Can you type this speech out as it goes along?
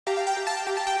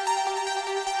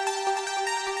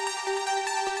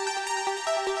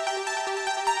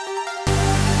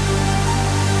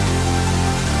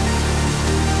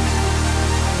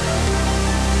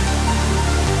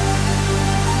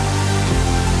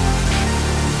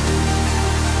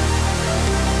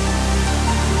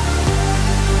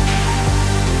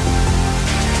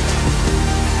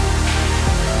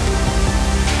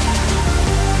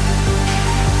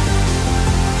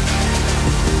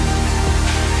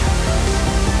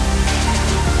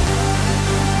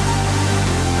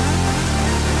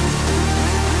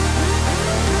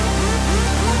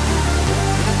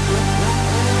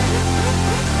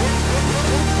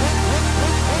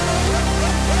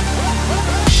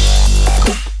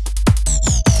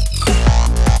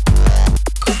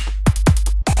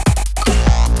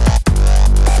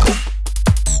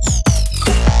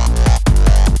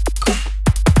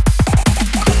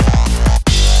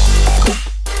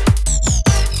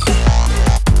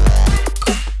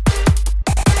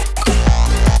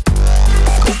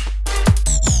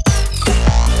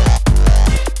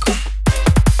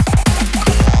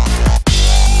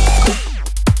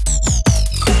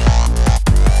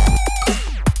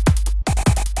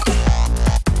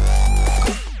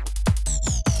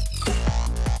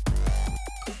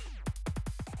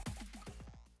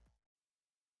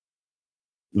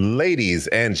ladies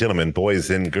and gentlemen,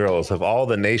 boys and girls of all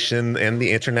the nation and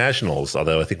the internationals,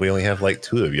 although I think we only have like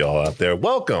 2 of y'all out there.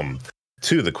 Welcome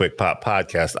to the Quick Pop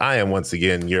Podcast. I am once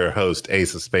again your host,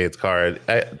 Ace of Spades Card.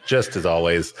 Just as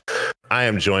always, I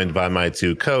am joined by my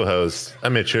 2 co-hosts,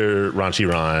 a Mr.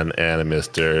 Raunchy Ron and a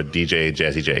Mr. DJ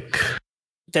Jazzy Jake.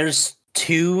 There's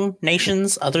 2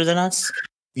 nations other than us?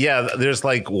 Yeah, there's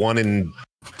like one in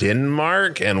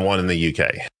Denmark and one in the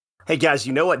UK. Hey guys,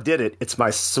 you know what did it? It's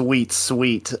my sweet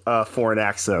foreign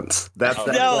accents. That's what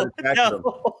attracted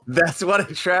them. That's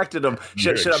what attracted them.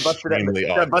 Should I bust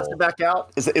it back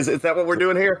out? Is that what we're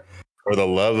doing here? For the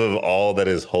love of all that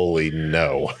is holy,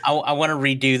 no. I want to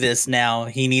redo this now.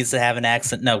 He needs to have an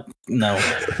accent. No.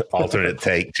 Alternate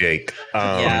take, Jake.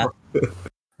 Yeah.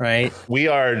 Right. We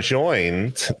are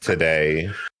joined today.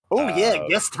 Oh yeah,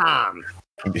 guest time.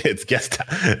 It's guest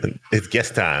time. It's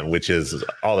guest time, which is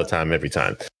all the time, every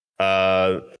time.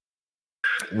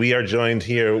 We are joined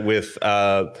here with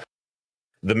the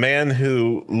man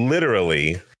who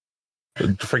literally,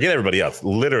 forget everybody else,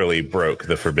 literally broke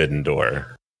the forbidden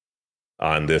door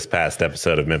on this past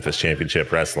episode of Memphis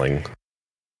Championship Wrestling.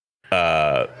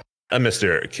 A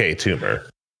Mr. K. Toomer.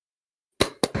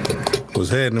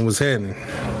 What's happening?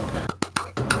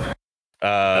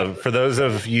 For those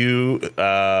of you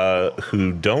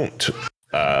who don't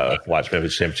watch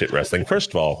Memphis Championship Wrestling, first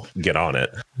of all, get on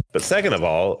it. But second of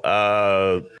all,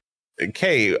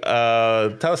 Kay,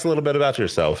 tell us a little bit about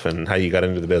yourself and how you got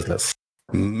into the business.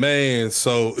 Man,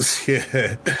 so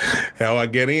yeah, how I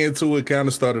get into it kind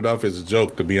of started off as a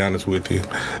joke, to be honest with you.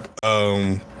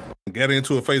 Got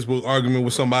into a Facebook argument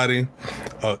with somebody,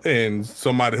 and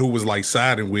somebody who was like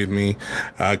siding with me.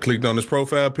 I clicked on his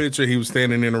profile picture. He was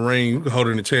standing in the ring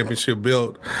holding the championship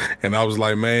belt, and I was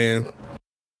like, man,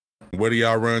 where do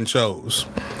y'all run shows?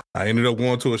 I ended up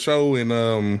going to a show,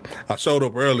 and I showed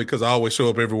up early because I always show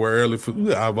up everywhere early.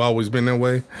 I've always been that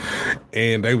way.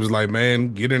 And they was like,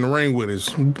 man, get in the ring with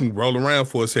us. Roll around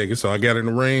for a second. So I got in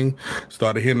the ring,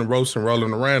 started hitting the ropes and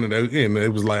rolling around. And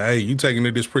it was like, hey, you taking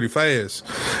this pretty fast.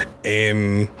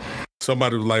 And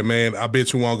somebody was like, man, I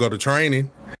bet you won't go to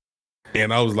training.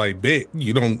 And I was like, bet,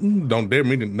 you don't dare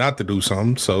me not to do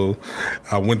something. So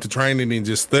I went to training and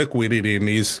just stuck with it. And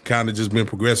it's kind of just been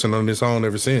progressing on its own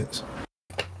ever since.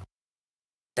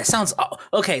 That sounds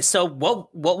okay. So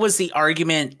what was the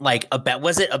argument like about?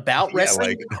 Was it about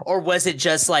wrestling, or was it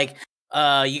just like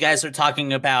you guys are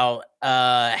talking about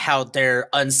how they're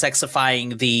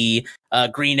unsexifying the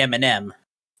green M&M?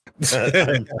 He's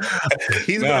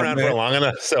been around for long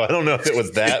enough, so I don't know if it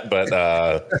was that, but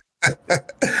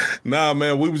nah,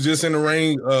 man, we was just in the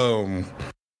ring.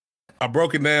 I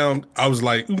broke it down. I was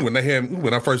like, when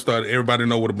I first started, everybody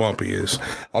know what a bump is.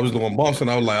 I was doing bumps, and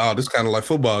I was like, oh, this kind of like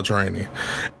football training.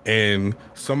 And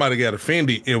somebody got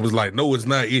offended. It was like, no, it's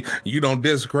not. You don't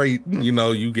desecrate.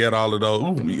 You get all of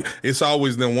those. It's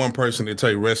always then one person that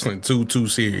take wrestling too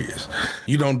serious.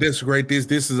 You don't desecrate this.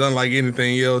 This is unlike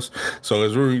anything else. So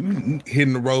it's really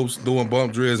hitting the ropes, doing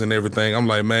bump drills and everything. I'm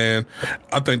like, man,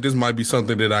 I think this might be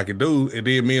something that I could do. And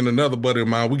then me and another buddy of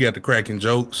mine, we got to cracking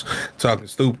jokes, talking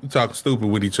stupid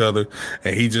with each other,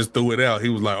 and he just threw it out. He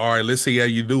was like, all right, let's see how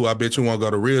you do. I bet you won't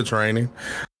go to real training.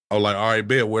 I was like, all right,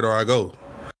 bet, where do I go?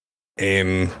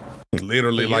 And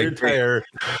literally your entire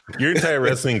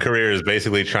wrestling career is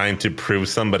basically trying to prove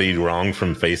somebody wrong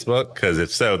from Facebook, because if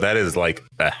so, that is like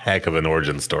a heck of an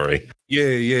origin story. Yeah,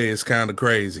 it's kind of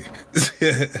crazy.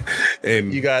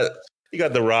 And you got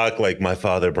The Rock, like, my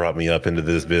father brought me up into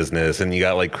this business, and you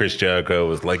got like Chris Jericho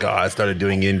was like, oh, I started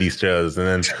doing indie shows,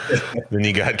 and then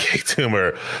you got K.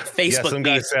 Toomer. Facebook. Yeah, some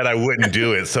guy said I wouldn't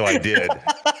do it, so I did.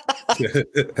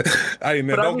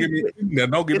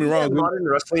 Don't get me wrong. Modern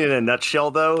wrestling in a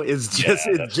nutshell, though, is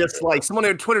just like someone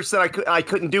on Twitter said I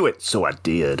couldn't do it, so I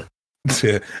did.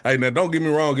 Yeah. Hey, now don't get me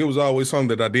wrong. It was always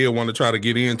something that I did want to try to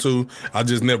get into. I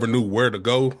just never knew where to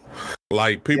go.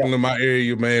 Like people in my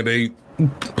area, man,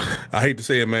 I hate to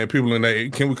say it, man. People in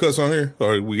that, can we cuss on here,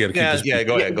 or we got to keep this? Yeah,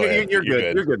 go ahead. You're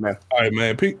good. You're good, man. All right,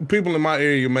 man. People in my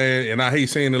area, man, and I hate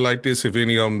saying it like this. If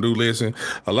any of them do listen,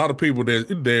 a lot of people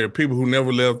there are people who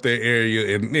never left their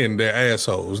area, and they're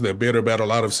assholes. They're bitter about a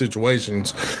lot of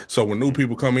situations. So when new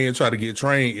people come in and try to get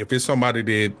trained, if it's somebody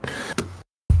that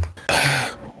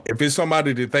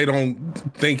they don't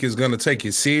think is going to take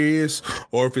it serious,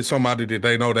 or if it's somebody that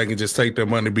they know they can just take their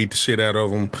money, beat the shit out of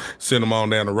them, send them on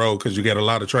down the road, because you got a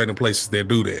lot of training places that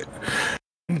do that.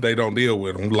 They don't deal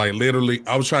with them. Like, literally,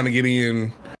 I was trying to get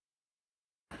in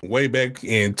way back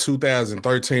in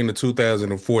 2013 to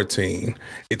 2014.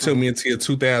 It took me until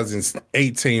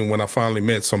 2018 when I finally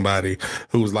met somebody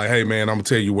who was like, hey, man, I'm going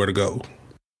to tell you where to go.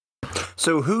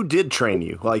 So who did train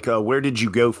you? Like, where did you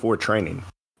go for training?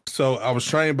 So I was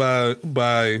trained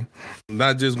by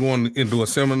not just going and doing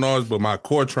seminars, but my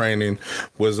core training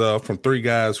was from 3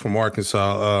 guys from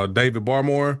Arkansas. David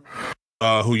Barmore,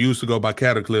 who used to go by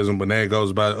Cataclysm, but now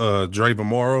goes by Draven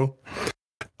Morrow.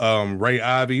 Ray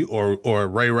Ivy or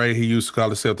Ray, he used to call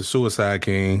himself the Suicide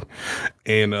King,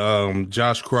 and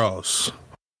Josh Cross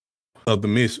of the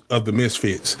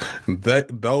Misfits.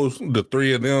 The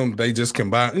 3 of them, they just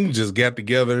combined, just got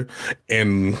together,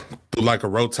 and through like a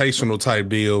rotational type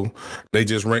deal, they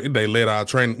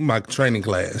led my training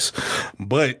class.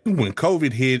 But when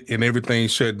COVID hit and everything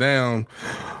shut down,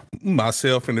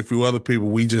 myself and a few other people,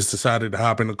 we just decided to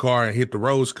hop in the car and hit the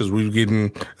roads because we were getting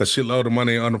a shitload of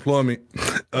money in unemployment.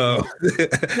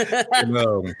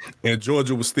 And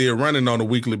Georgia was still running on a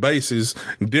weekly basis,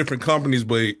 different companies,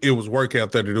 but it was work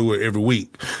out there to do it every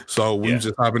week. So we were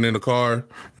just hopping in the car,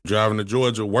 driving to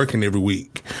Georgia, working every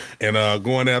week, and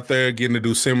going out there, getting to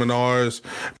do seminars,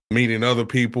 meeting other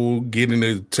people, getting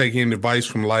to take in advice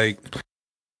from, like,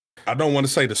 I don't want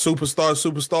to say the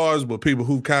superstars, but people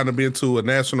who've kind of been to a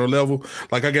national level.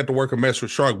 Like, I got to work a match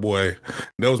with Shark Boy.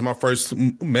 That was my first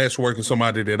match working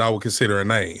somebody that I would consider a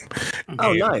name.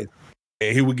 Oh, nice.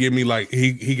 And he would give me, like,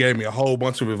 he gave me a whole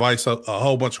bunch of advice, a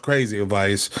whole bunch of crazy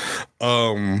advice.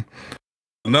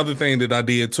 Another thing that I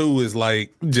did too is,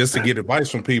 like, just to get advice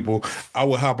from people, I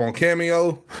would hop on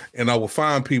Cameo and I would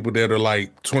find people that are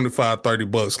like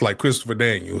 $25-$30, like Christopher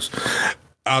Daniels.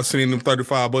 I'll send him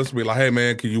 $35 and be like, hey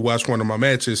man, can you watch one of my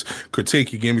matches?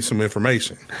 Critique, you give me some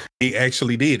information. He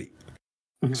actually did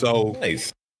it. So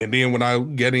nice. And then when I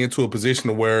get into a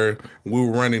position where we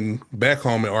were running back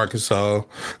home in Arkansas,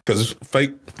 because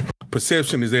fake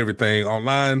perception is everything.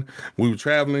 Online, we were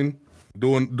traveling,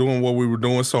 doing what we were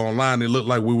doing. So online, it looked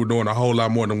like we were doing a whole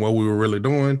lot more than what we were really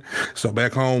doing. So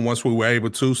back home, once we were able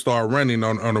to start running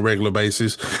on a regular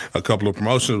basis, a couple of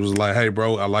promotions was like, hey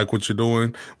bro, I like what you're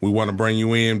doing. We want to bring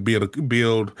you in,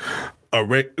 build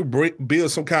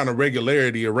some kind of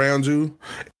regularity around you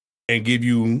and give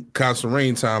you constant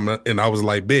ring time. And I was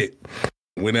like, bet.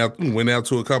 Went out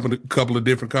to a couple of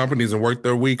different companies and worked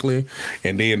there weekly.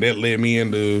 And then that led me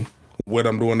into what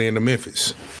I'm doing in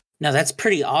Memphis. Now, that's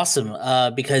pretty awesome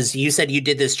because you said you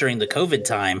did this during the COVID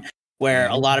time where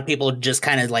a lot of people just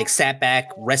kind of like sat back,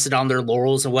 rested on their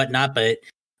laurels and whatnot. But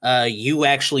you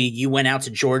went out to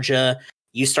Georgia,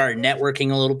 you started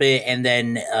networking a little bit, and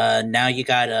then now you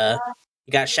got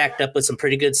shacked up with some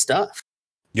pretty good stuff.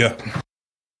 Yeah.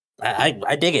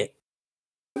 I dig it.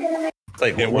 It's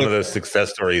like one of those success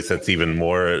stories that's even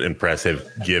more impressive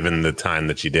given the time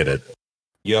that you did it.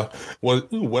 Yeah.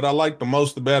 What I like the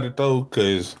most about it, though,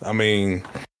 because, I mean,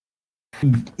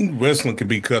 wrestling can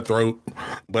be cutthroat,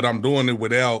 but I'm doing it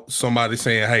without somebody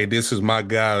saying, hey, this is my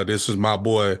guy, or this is my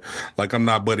boy. Like, I'm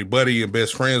not buddy and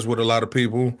best friends with a lot of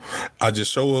people. I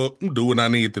just show up, do what I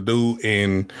need to do,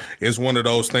 and it's one of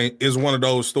those things. It's one of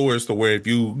those stories to where if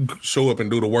you show up and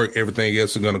do the work, everything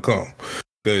else is going to come.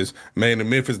 Because, man, in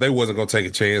Memphis, they wasn't going to take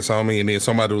a chance on me, and then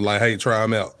somebody was like, hey, try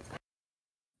them out.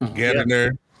 Get in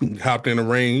there. Hopped in the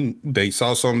ring, they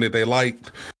saw something that they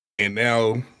liked, and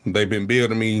now they've been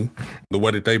building me the way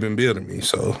that they've been building me.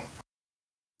 So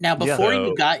now, before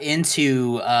you got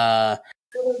into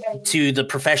to the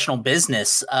professional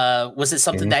business, was it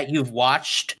something that you've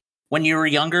watched when you were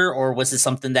younger, or was it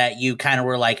something that you kind of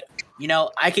were like, you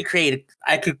know, I could create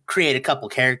a couple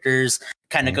characters,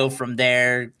 kind of go from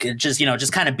there, just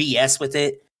kind of BS with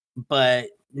it, but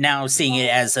now seeing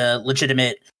it as a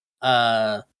legitimate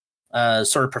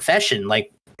sort of profession,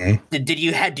 like do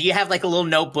you have like a little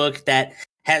notebook that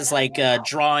has like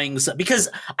drawings? Because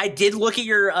I did look at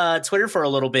your Twitter for a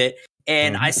little bit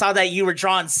and I saw that you were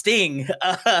drawing Sting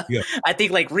I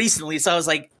think like recently, so I was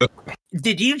like,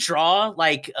 did you draw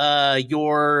like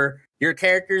your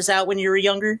characters out when you were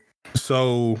younger?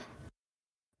 So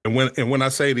And when I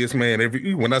say this, man,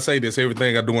 everything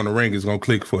I do in the ring is gonna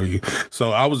click for you.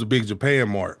 So I was a big Japan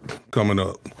mark coming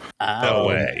up. No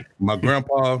way. My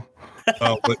grandpa.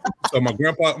 My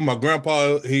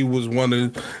grandpa, he was one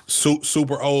of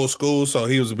super old school, so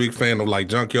he was a big fan of like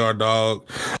Junkyard Dog.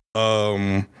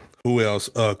 Who else?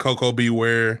 Coco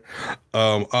Beware.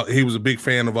 He was a big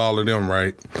fan of all of them,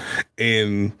 right?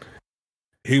 And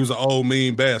he was an old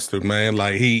mean bastard, man.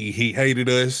 Like he hated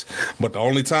us, but the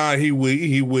only time he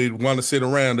would want to sit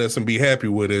around us and be happy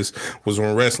with us was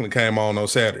when wrestling came on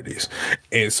Saturdays,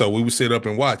 and so we would sit up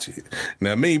and watch it.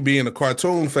 Now, me being a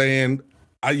cartoon fan,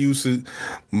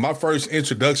 my first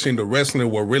introduction to wrestling,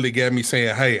 what really got me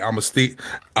saying, hey, I'm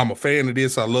a fan of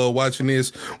this, I love watching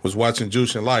this, was watching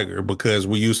Jushin Liger, because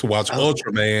we used to watch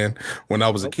Ultraman when I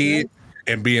was a kid.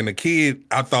 And being a kid,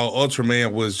 I thought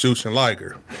Ultraman was Jushin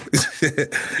Liger.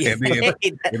 That's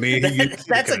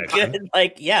a good,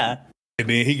 like, yeah. And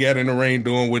then he got in the ring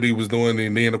doing what he was doing.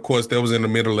 And then, of course, that was in the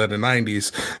middle of the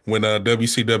 90s when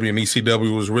WCW and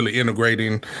ECW was really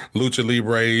integrating Lucha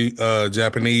Libre,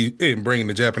 Japanese, and bringing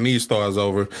the Japanese stars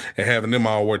over and having them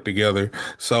all work together.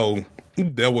 So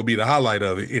that would be the highlight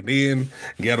of it. And then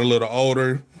got a little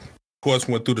older. Of course,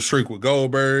 went through the streak with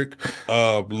Goldberg.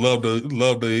 Loved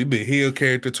the heel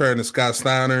character turn to Scott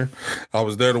Steiner. I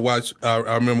was there to watch.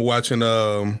 I remember watching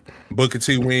Booker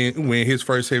T win his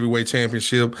first heavyweight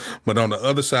championship. But on the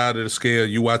other side of the scale,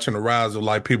 you watching the rise of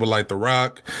like people like The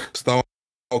Rock, Stone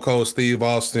Cold Steve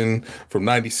Austin from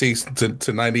 96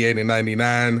 to 98 and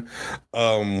 99.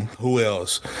 Who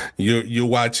else? You're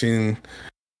watching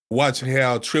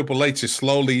how Triple H is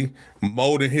slowly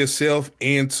molding himself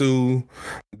into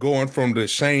going from the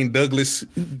Shane Douglas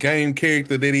game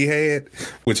character that he had,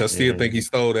 which I still think he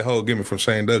stole that whole gimmick from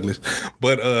Shane Douglas.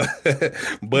 But I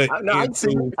can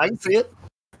see it.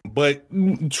 But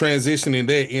transitioning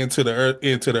that into the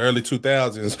early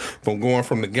 2000s, from going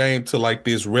from the game to like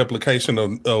this replication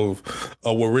of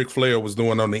what Ric Flair was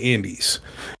doing on the Indies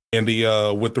and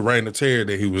the with the Reign of Terror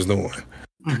that he was doing.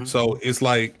 Mm-hmm. So it's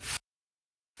like,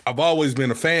 I've always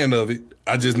been a fan of it.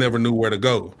 I just never knew where to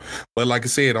go. But like I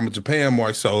said, I'm a Japan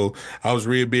mark, so I was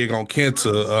real big on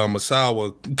Kenta,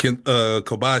 Masawa,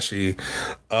 Kobashi,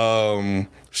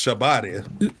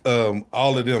 Shibata,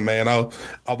 all of them, man.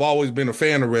 I've always been a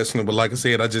fan of wrestling, but like I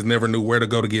said, I just never knew where to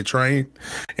go to get trained.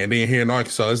 And then here in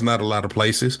Arkansas, it's not a lot of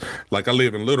places. Like I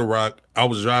live in Little Rock. I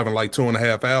was driving like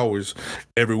 2.5 hours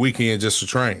every weekend just to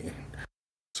train.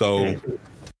 So...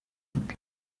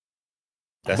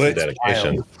 That's the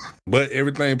dedication. But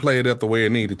everything played out the way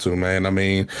it needed to, man. I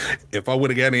mean, if I would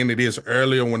have gotten into this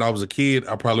earlier when I was a kid,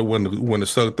 I probably wouldn't have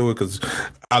stuck through it because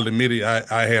I'll admit it,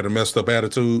 I had a messed up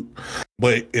attitude.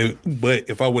 But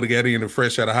if I would have got in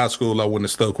fresh out of high school, I wouldn't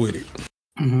have stuck with it.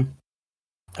 Mm-hmm.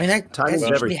 I mean, that's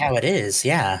usually how it is,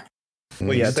 yeah.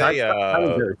 Well, you say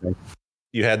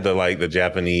you had the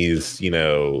Japanese,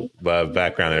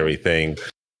 background and everything.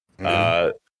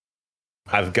 Mm-hmm.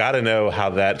 I've got to know how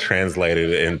that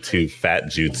translated into fat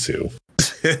jutsu.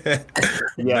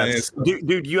 Yes,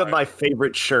 dude, you have my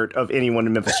favorite shirt of anyone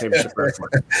in Memphis Championship Wrestling.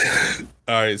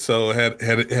 All right, so had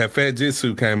fat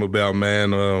jutsu came about,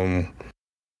 man.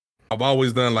 I've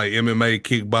always done like MMA,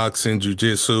 kickboxing,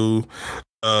 jiu-jitsu,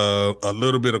 a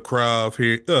little bit of Krav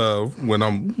here when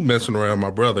I'm messing around with my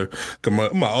brother.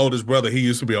 Cause my oldest brother, he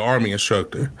used to be an Army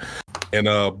instructor, and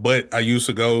but I used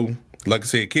to go. Like I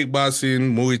said,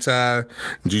 kickboxing, Muay Thai,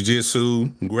 jiu-jitsu,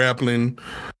 grappling,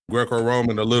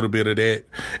 Greco-Roman, a little bit of that.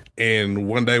 And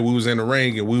one day we was in the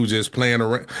ring and we were just playing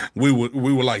around. We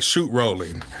were like shoot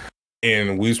rolling.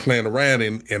 And we was playing around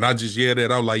and I just yelled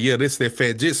at it. I was like, yeah, that's that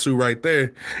fat jitsu right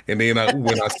there. And then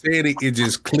when I said it, it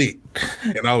just clicked.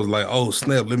 And I was like, oh,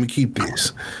 snap, let me keep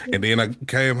this. And then I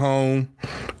came home.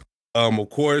 Of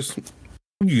course,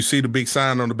 you see the big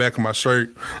sign on the back of my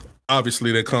shirt.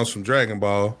 Obviously, that comes from Dragon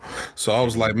Ball. So I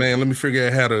was like, man, let me figure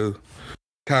out how to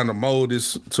kind of mold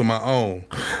this to my own.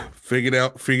 Figured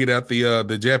out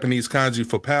the Japanese kanji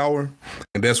for power,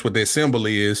 and that's what that symbol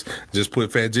is. Just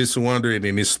put fat jitsu under it,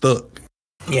 and it's stuck.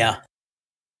 Yeah.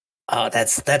 Oh,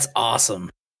 that's awesome.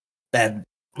 That's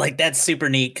super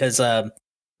neat because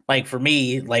like for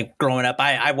me, like growing up,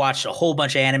 I watched a whole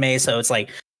bunch of anime, so it's like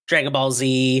Dragon Ball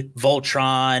Z,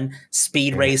 Voltron,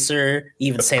 Speed Racer,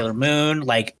 even Sailor Moon,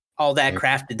 like all that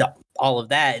crafted all of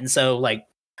that. And so like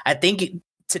I think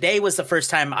today was the first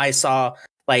time I saw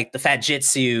like the fat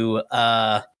jitsu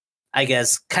I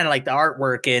guess kind of like the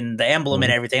artwork and the emblem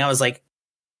and everything. I was like,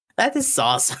 that is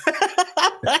awesome.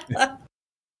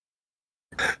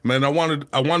 Man, I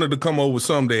wanted to come up with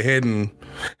something that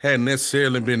hadn't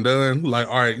necessarily been done. Like,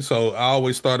 all right, so I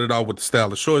always started off with the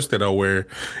style of shorts that I wear,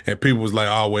 and people was like,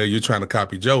 "Oh, well, you're trying to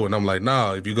copy Joe," and I'm like,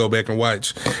 "Nah." If you go back and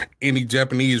watch any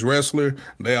Japanese wrestler,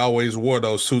 they always wore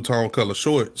those two-tone color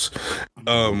shorts.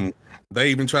 They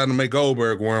even tried to make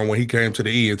Goldberg wear them when he came to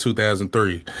the E in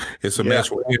 2003. It's a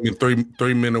match with him in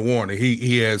 3-minute warning.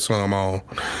 He had some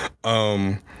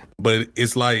on. But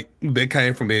it's like they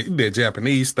came from their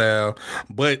Japanese style.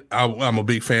 But I'm a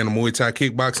big fan of Muay Thai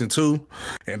kickboxing too.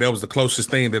 And that was the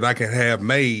closest thing that I can have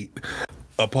made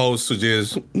opposed to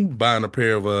just buying a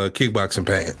pair of kickboxing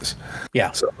pants.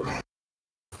 Yeah. So,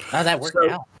 that worked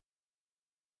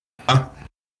out.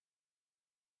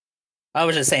 I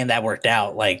was just saying that worked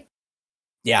out. Like,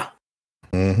 yeah.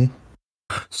 Mm-hmm.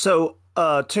 So,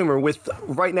 Toomer, with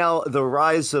right now the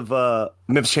rise of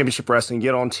Memphis Championship Wrestling,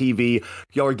 get on TV,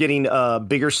 y'all are getting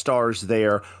bigger stars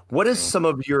there. What is some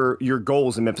of your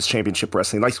goals in Memphis Championship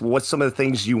Wrestling? Like, what's some of the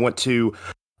things you want to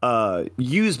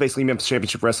use basically Memphis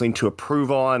Championship Wrestling to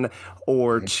improve on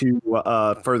or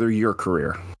to further your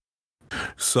career?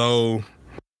 So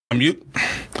I'm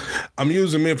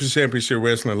using Memphis Championship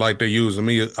Wrestling like they're using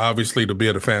me, obviously, to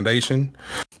build a foundation.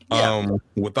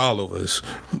 With all of us,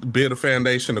 build a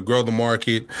foundation to grow the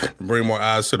market, bring more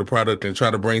eyes to the product, and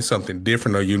try to bring something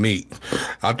different or unique.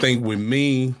 I think with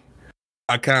me,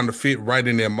 I kind of fit right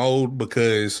in that mold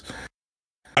because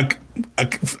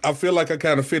I feel like I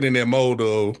kind of fit in that mold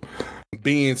of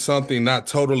being something not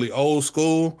totally old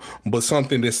school, but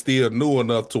something that's still new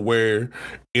enough to where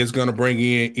it's going to bring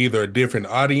in either a different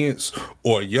audience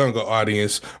or a younger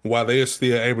audience while they're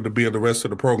still able to build the rest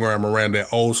of the program around that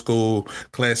old school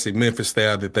classic Memphis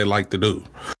style that they like to do.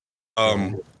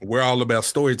 We're all about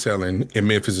storytelling in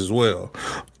Memphis as well.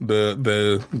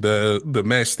 The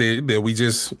match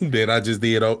that I just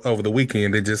did over the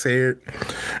weekend that just aired,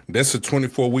 that's a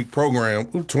 24-week program,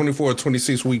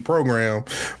 26-week program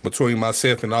between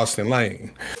myself and Austin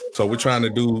Lane. So we're trying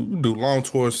to do long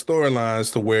tour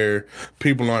storylines to where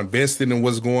people are invested in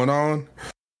what's going on.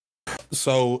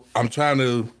 So I'm trying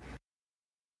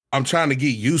to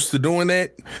get used to doing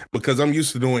that because I'm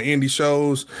used to doing indie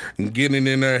shows and getting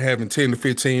in there, having 10 to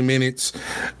 15 minutes,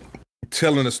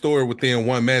 telling a story within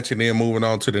one match and then moving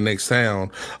on to the next town,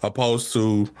 opposed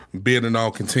to building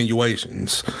on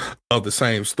continuations of the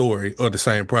same story or the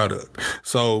same product.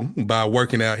 So by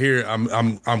working out here,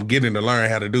 I'm getting to learn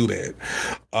how to do that.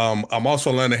 I'm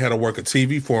also learning how to work a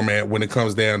TV format when it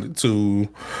comes down to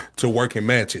working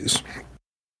matches.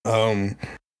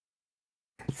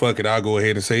 Fuck it, I'll go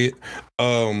ahead and say it.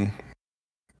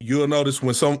 You'll notice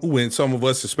when some of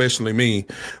us, especially me,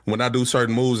 when I do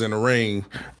certain moves in the ring,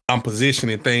 I'm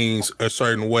positioning things a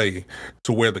certain way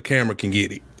to where the camera can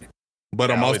get it. But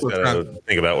I'm also trying to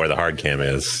think about where the hard cam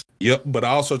is. Yep, but I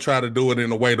also try to do it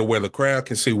in a way to where the crowd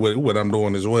can see what I'm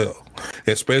doing as well.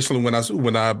 Especially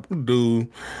when I do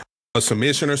a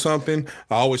submission or something,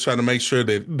 I always try to make sure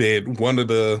that one of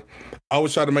the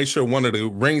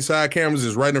ringside cameras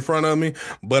is right in front of me,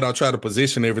 but I'll try to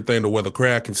position everything to where the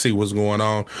crowd can see what's going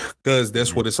on, because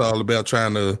that's what it's all about,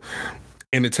 trying to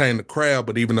entertain the crowd.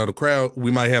 But even though the crowd,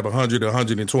 we might have 100,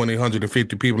 120,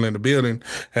 150 people in the building,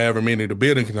 however many the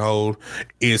building can hold,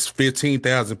 it's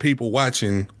 15,000 people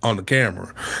watching on the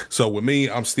camera. So with me,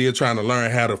 I'm still trying to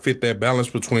learn how to fit that balance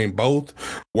between both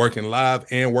working live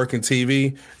and working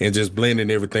TV and just blending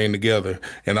everything together.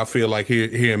 And I feel like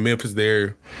here in Memphis,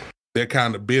 they're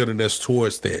kind of building us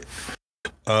towards that.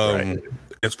 Right.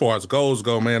 As far as goals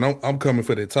go, man, I'm coming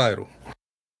for the title.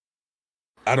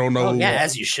 I don't know. Oh, yeah,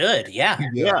 as you should. Yeah.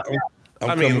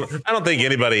 I mean, I don't think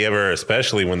anybody ever,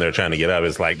 especially when they're trying to get up,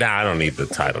 is like, nah, I don't need the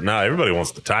title. No, everybody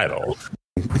wants the title.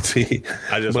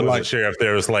 I just wasn't sure if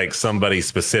there was like somebody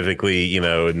specifically, in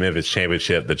Memphis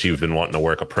Championship that you've been wanting to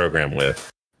work a program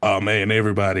with. Oh man,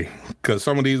 everybody. Because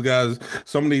some of these guys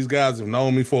have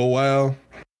known me for a while.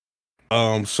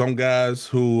 Some guys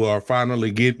who are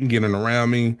finally getting around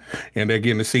me, and they're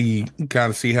getting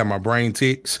to see how my brain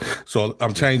ticks. So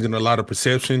I'm changing a lot of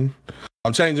perception.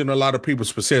 I'm changing a lot of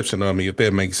people's perception of me, if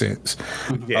that makes sense.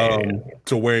 Yeah.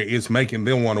 To where it's making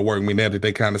them want to work me now that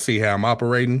they kind of see how I'm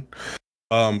operating.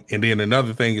 And then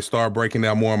another thing is start breaking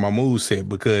down more of my moveset,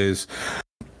 because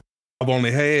I've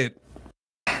only had,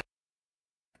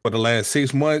 for the last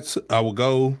 6 months, I will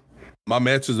go. My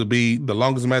matches will be, the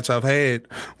longest match I've had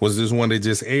was this one that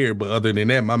just aired. But other than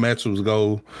that, my matches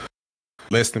go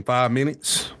less than 5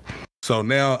 minutes. So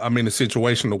now I'm in a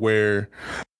situation where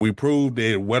we proved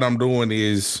that what I'm doing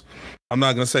is, I'm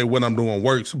not going to say what I'm doing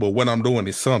works, but what I'm doing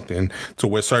is something to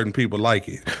where certain people like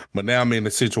it. But now I'm in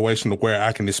a situation where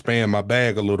I can expand my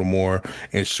bag a little more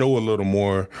and show a little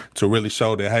more to really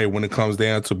show that, hey, when it comes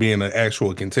down to being an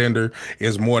actual contender,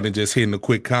 it's more than just hitting a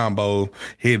quick combo,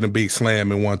 hitting a big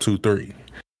slam in 1, 2, 3.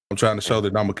 I'm trying to show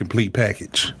that I'm a complete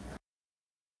package.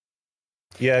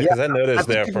 Yeah, because I noticed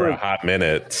there for a hot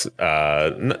minute,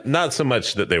 not so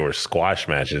much that they were squash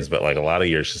matches, but like a lot of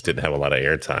yours just didn't have a lot of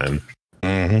airtime.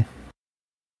 Mm-hmm.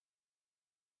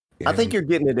 I think you're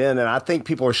getting it in, and I think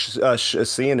people are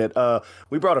seeing it.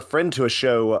 We brought a friend to a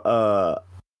show,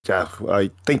 I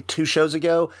think 2 shows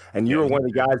ago, and you were one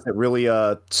of the guys that really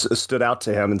stood out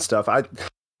to him and stuff.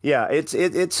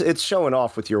 It's showing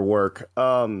off with your work.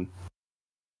 I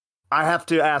have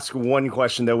to ask one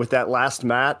question though. With that last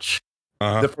match,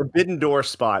 the Forbidden Door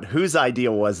spot, whose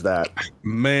idea was that?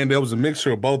 Man, there was a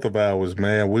mixture of both of ours.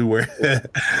 Man, we were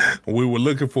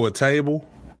looking for a table.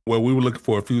 Well, we were looking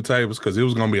for a few tables because it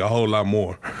was going to be a whole lot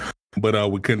more, but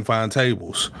we couldn't find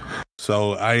tables.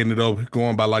 So I ended up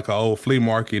going by like an old flea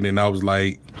market, and I was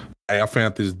like, hey, I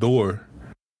found this door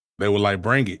They were like,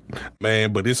 bring it,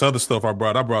 man. But this other stuff I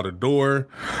brought a door.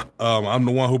 I'm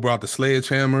the one who brought the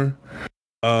sledgehammer.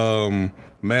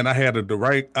 Man, I had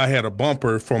a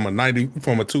bumper from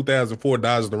a 2004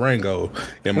 Dodge Durango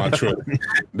in my truck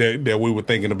that we were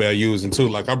thinking about using too.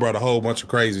 Like I brought a whole bunch of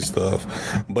crazy stuff,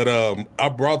 but I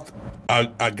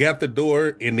got the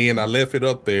door and then I left it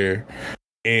up there,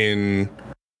 and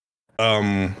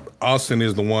Austin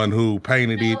is the one who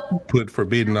painted it, put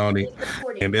Forbidden on it,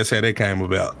 and that's how that came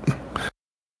about.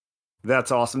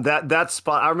 That's awesome. That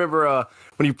spot, I remember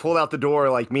when you pulled out the door,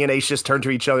 like me and Ace just turned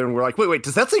to each other and we're like, wait,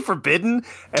 does that say Forbidden?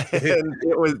 And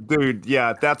it was, dude,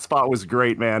 yeah, that spot was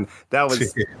great, man. That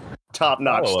was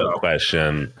top-notch stuff.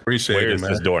 Question. Appreciate Where it, is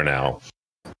man. this door now?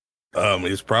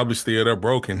 It's probably still there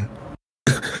broken.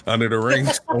 Under the ring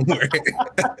somewhere.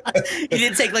 You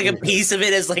didn't take like a piece of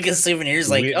it as like a souvenir. It's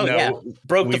like,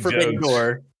 broke the forbidden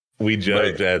door. We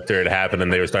joked after it happened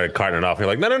and they started carting it off. You're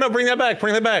like, no, bring that back.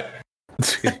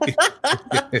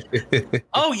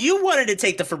 Oh, you wanted to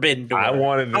take the forbidden door. I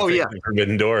wanted to take the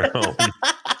forbidden door home.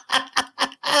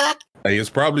 Hey, it's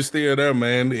probably still there,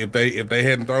 man. If they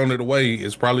hadn't thrown it away,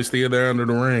 it's probably still there under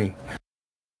the ring.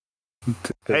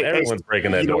 Hey, everyone's breaking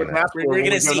that door now. We're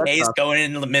gonna see Ace going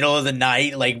in the middle of the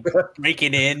night, like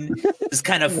breaking in, just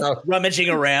kind of rummaging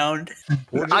around.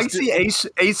 I see Ace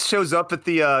shows up at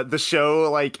the show,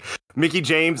 like Mickey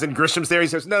James and Grisham's there. He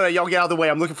says, "No, y'all get out of the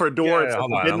way. I'm looking for a door. It's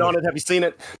forbidden on it. Have you seen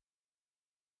it?"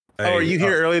 Hey, are you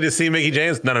here early to see Mickey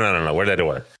James? No. Where's that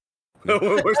door?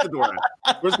 Where's the door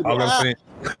at? Where's the door?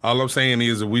 All I'm saying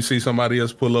is, if we see somebody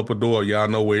else pull up a door, y'all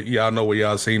know where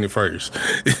y'all seen it first.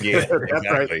 Yeah,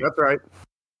 that's right.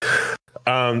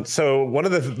 So one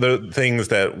of the things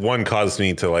that caused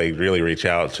me to like really reach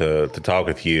out to talk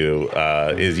with you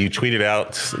is you tweeted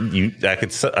out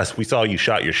we saw you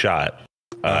shot your shot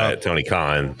at Tony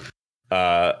Khan.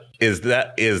 Is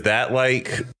that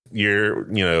like your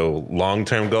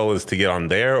long-term goal is to get on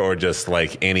there, or just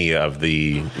like any of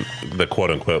the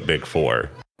quote unquote big four?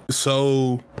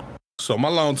 So my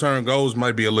long-term goals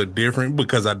might be a little different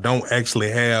because I don't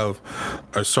actually have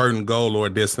a certain goal or a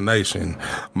destination.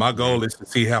 My goal is to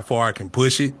see how far I can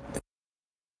push it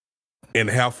and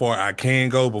how far I can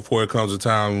go before it comes a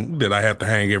time that I have to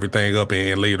hang everything up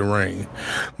and leave the ring.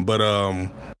 But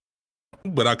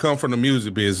I come from the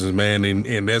music business, man,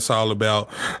 and that's all about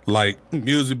like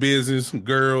music business,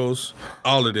 girls,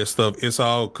 all of that stuff. It's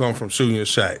all come from shooting a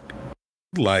shot.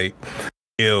 Like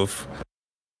if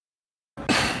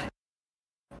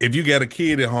you got a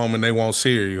kid at home and they want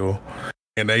cereal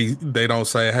and they don't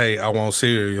say, "Hey, I want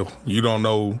cereal," you don't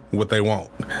know what they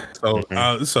want. So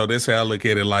so that's how I look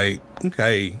at it. Like,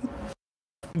 okay,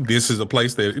 this is a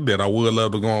place that I would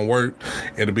love to go and work.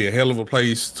 It'll be a hell of a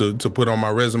place to put on my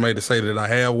resume to say that I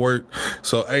have worked.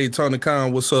 So, hey, Tony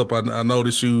Khan, what's up? I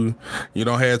noticed you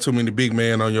don't have too many big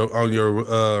men on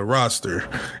your roster,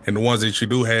 and the ones that you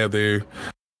do have there,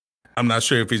 I'm not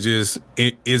sure if it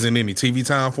isn't any TV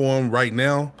time for them right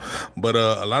now, but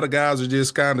a lot of guys are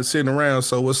just kind of sitting around.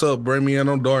 So what's up? Bring me in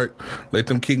on dark. Let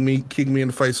them kick me in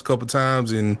the face a couple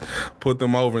times and put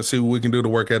them over and see what we can do to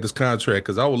work out this contract.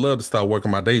 Because I would love to start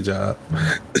working my day job.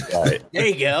 Right. There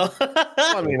you go. Well,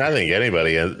 I mean, I think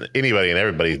anybody and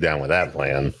everybody's down with that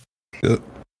plan.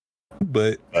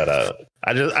 But I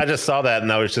just saw that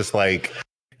and I was just like,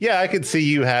 yeah, I could see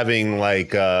you having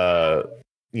like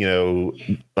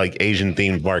like Asian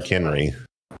themed Mark Henry.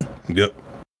 Yep.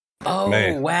 Oh,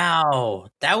 man. Wow.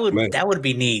 That would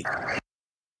be neat.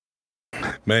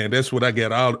 Man, that's what I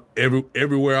get out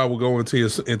everywhere I would go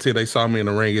until they saw me in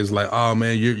the ring. It's like, oh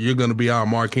man, you're gonna be our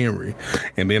Mark Henry.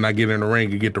 And then I get in the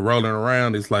ring and get to rolling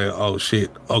around. It's like, oh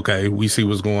shit, okay, we see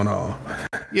what's going on.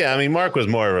 Yeah, I mean, Mark was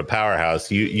more of a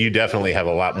powerhouse. You definitely have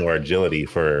a lot more agility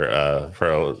for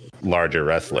a larger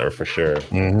wrestler for sure.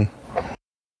 Mm-hmm.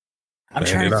 I'm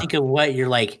trying to think of what your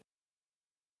like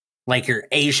your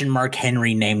Asian Mark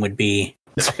Henry name would be.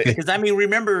 Because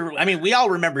we all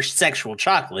remember Sexual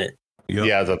Chocolate. Yep.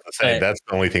 Yeah, I was about to say that's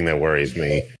the only thing that worries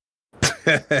me.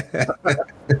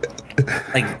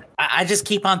 Like I just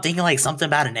keep on thinking like something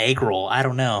about an egg roll. I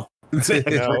don't know.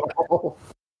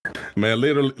 Man,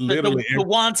 literally the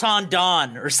Wonton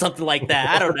Don or something like that.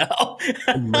 I don't know.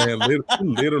 Man,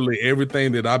 literally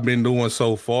everything that I've been doing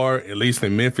so far, at least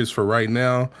in Memphis for right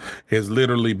now, has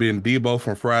literally been Debo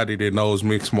from Friday that knows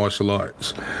mixed martial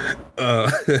arts.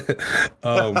 With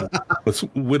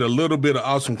a little bit of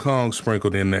Awesome Kong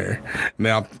sprinkled in there.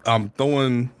 Now I'm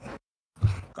throwing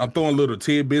little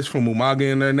tidbits from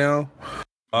Umaga in there now.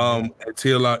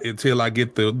 Until I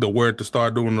get the word to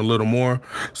start doing a little more.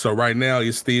 So right now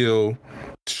it's still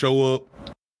show up,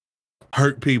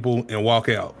 hurt people, and walk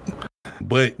out.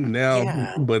 But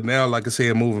now, like I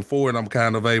said, moving forward, I'm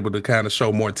kind of able to kind of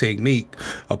show more technique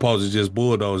opposed to just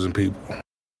bulldozing people.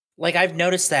 Like I've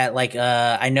noticed that. Like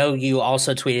I know you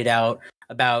also tweeted out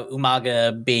about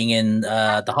Umaga being in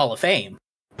the Hall of Fame.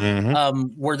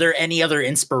 Mm-hmm. Were there any other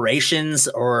inspirations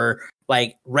or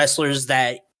like wrestlers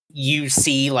that you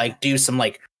see like do some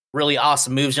like really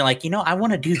awesome moves? You're like, I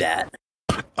want to do that.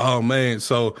 Oh man,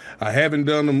 so I haven't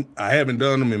done them.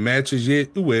 In matches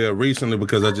yet. Well, recently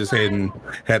because I just hadn't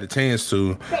had a chance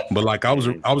to. But like I was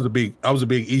a big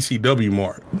ECW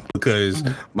mark because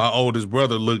my oldest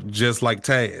brother looked just like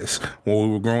Taz when we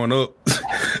were growing up.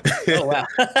 Oh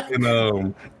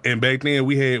wow! and back then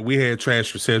we had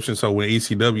trash reception. So when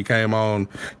ECW came on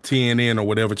TNN or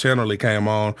whatever channel it came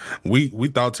on, we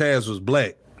thought Taz was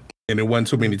black. And it wasn't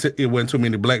too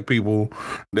many black people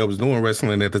that was doing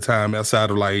wrestling at the time outside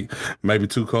of like maybe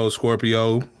Too Cold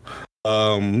Scorpio.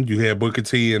 You had Booker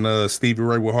T and Stevie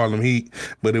Ray with Harlem Heat,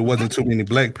 but it wasn't too many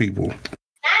black people.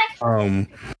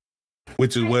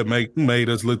 Which is what made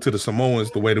us look to the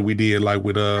Samoans the way that we did, like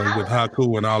with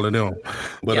Haku and all of them.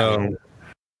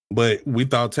 But we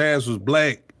thought Taz was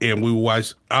black. And we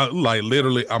watched, like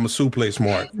literally, I'm a suplex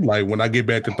mark. Like when I get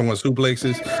back to throwing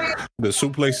suplexes, the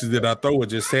suplexes that I throw are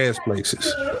just Taz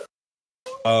plexes.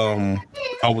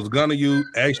 I was gonna use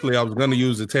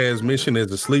the Taz mission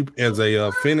as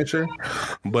a finisher,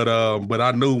 but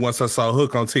I knew once I saw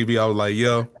Hook on TV, I was like,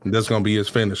 yeah, that's gonna be his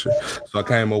finisher. So I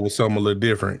came up with something a little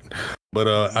different, but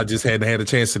I just hadn't had a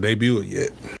chance to debut it yet.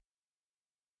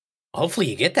 Hopefully,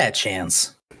 you get that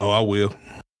chance. Oh, I will.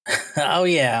 Oh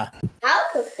yeah,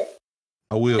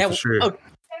 I will for sure. Oh,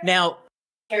 now,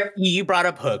 you brought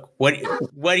up Hook. What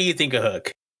do you think of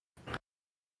Hook?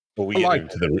 Well, we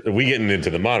getting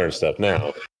into the modern stuff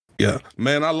now. Yeah,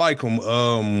 man, I like him.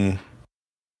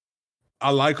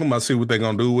 I see what they're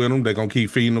gonna do with him. They're gonna keep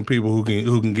feeding them people who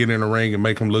can get in the ring and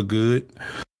make them look good.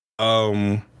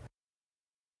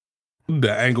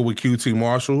 The angle with QT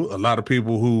Marshall, a lot of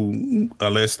people who,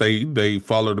 unless they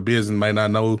follow the business, may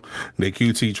not know that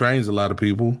QT trains a lot of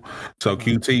people. So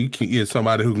QT is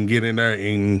somebody who can get in there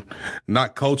and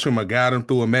not coach him or guide him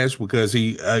through a match because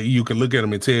you can look at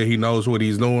him and tell he knows what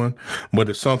he's doing. But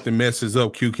if something messes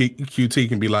up, QT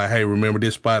can be like, hey, remember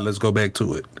this spot? Let's go back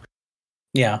to it.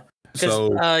 Yeah.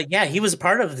 So he was a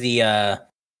part of the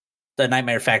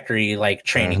Nightmare Factory like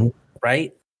training,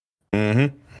 right?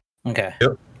 Mm-hmm. Okay.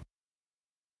 Yep.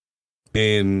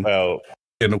 And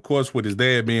of course, with his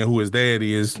dad being who his dad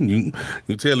is, you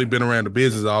tell he's been around the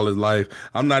business all his life.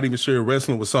 I'm not even sure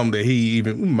wrestling was something that he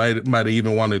even might have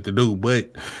even wanted to do,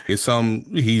 but it's some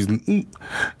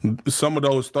of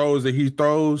those throws that he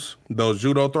throws, those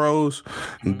judo throws,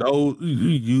 those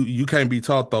you can't be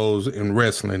taught those in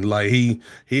wrestling. Like he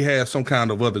has some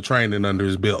kind of other training under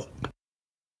his belt,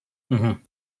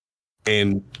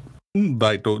 and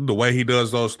like the way he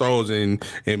does those throws and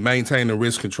maintaining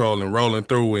wrist control and rolling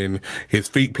through, and his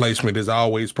feet placement is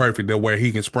always perfect. That where he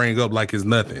can spring up like it's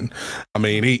nothing. I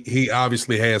mean, he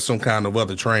obviously has some kind of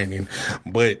other training,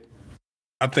 but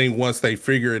I think once they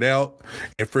figure it out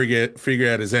and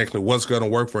figure out exactly what's going to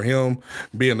work for him,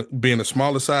 being a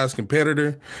smaller size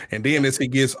competitor, and then as he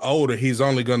gets older, he's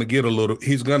going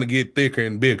to get thicker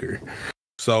and bigger.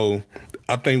 So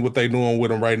I think what they're doing with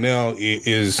him right now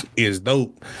is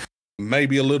dope.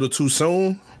 Maybe a little too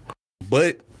soon,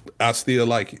 but I still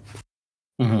like it.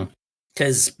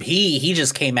 Because he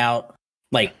just came out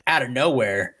like out of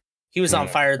nowhere. He was on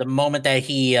fire the moment that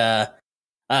he I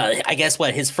guess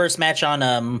his first match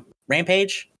on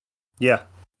Rampage? Yeah.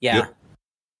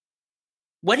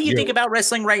 What do you think about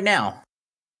wrestling right now?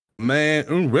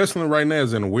 Man, wrestling right now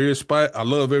is in a weird spot. I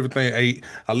love everything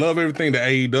that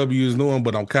AEW is doing,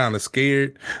 but I'm kind of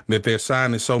scared that they're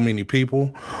signing so many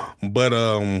people. But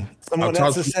someone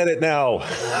else has said it now.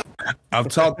 I've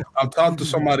talked to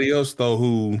somebody else though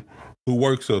who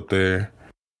works up there.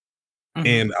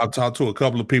 And I've talked to a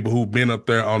couple of people who've been up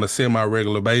there on a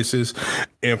semi-regular basis.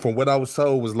 And from what I was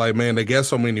told was like, man, they got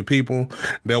so many people,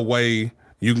 that way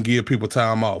you can give people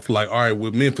time off. Like, all right,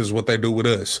 with Memphis, what they do with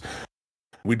us.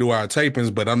 We do our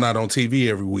tapings, but I'm not on TV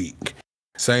every week.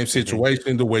 Same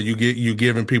situation to where you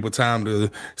giving people time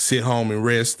to sit home and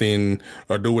rest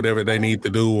or do whatever they need to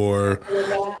do. Or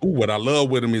what I love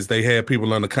with them is they have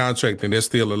people under contract and they're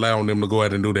still allowing them to go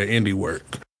out and do their indie work.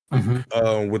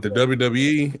 With the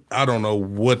WWE, I don't know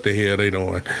what the hell they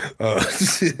doing. I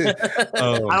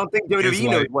don't think WWE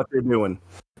knows what they're doing.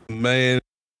 Man,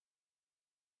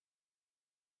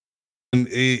 I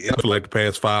feel like the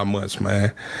past 5 months,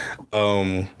 man.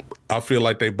 I feel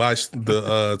like they botched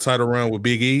the title run with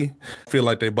Big E. I feel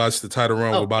like they botched the title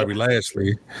run with Bobby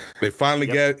Lashley. They finally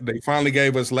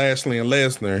gave us Lashley and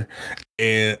Lesnar,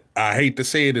 and I hate to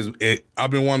say it,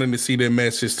 I've been wanting to see that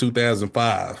match since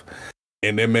 2005,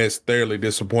 and that match thoroughly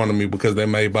disappointed me because they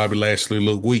made Bobby Lashley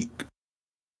look weak.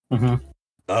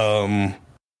 Mm-hmm.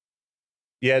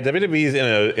 Yeah, WWE's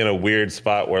in a weird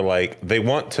spot where like they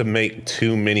want to make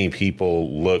too many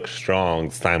people look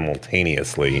strong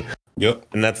simultaneously. Yep.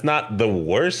 And that's not the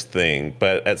worst thing,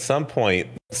 but at some point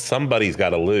somebody's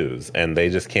got to lose, and they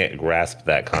just can't grasp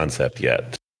that concept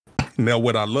yet. Now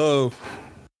what I love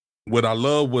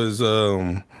was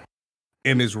and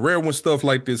it's rare when stuff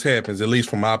like this happens, at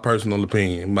least from my personal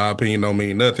opinion. My opinion don't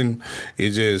mean nothing.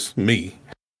 It's just me.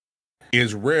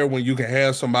 It's rare when you can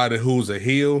have somebody who's a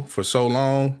heel for so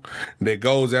long that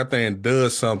goes out there and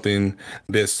does something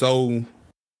that's so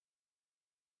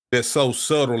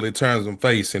subtle it turns them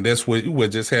face. And that's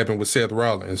what just happened with Seth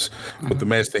Rollins with the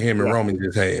match that him and Roman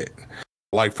just had.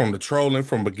 Like from the trolling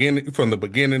from the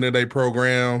beginning of their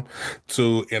program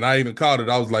to, and I even called it,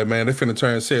 I was like, man, they're finna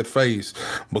turn Seth face,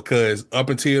 because up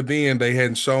until then they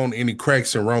hadn't shown any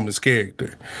cracks in Roman's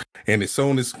character. And as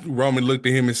soon as Roman looked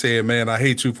at him and said, man, I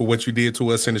hate you for what you did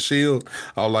to us in the Shield,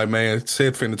 I was like, man,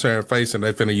 Seth finna turn face, and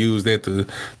they finna use that to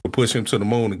push him to the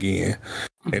moon again.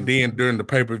 And then during the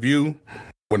pay-per-view,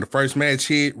 when the first match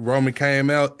hit, Roman came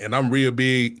out, and I'm real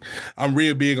big on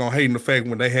hating the fact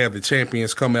when they have the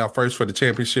champions come out first for the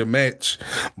championship match.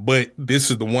 But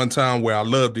this is the one time where I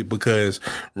loved it, because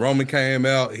Roman came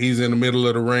out, he's in the middle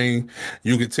of the ring.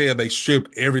 You could tell they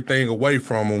stripped everything away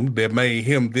from him that made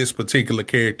him this particular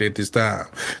character at this time.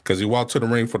 Because he walked to the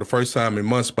ring for the first time in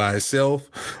months by himself,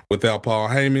 without Paul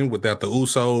Heyman, without the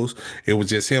Usos. It was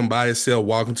just him by himself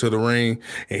walking to the ring,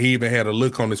 and he even had a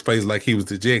look on his face like he was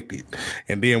dejected.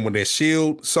 And then when that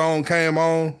Shield song came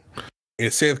on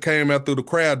and Seth came out through the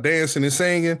crowd dancing and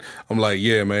singing, I'm like,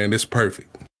 yeah, man, this is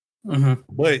perfect.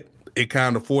 But it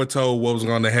kind of foretold what was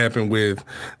going to happen with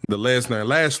the Lesnar and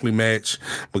Lashley match,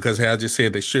 because how I just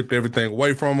said, they stripped everything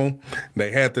away from them.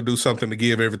 They had to do something to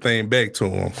give everything back to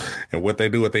them. And what they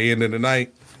do at the end of the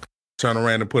night, turn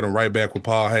around and put them right back with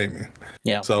Paul Heyman.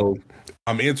 Yeah. So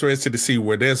I'm interested to see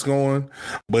where that's going,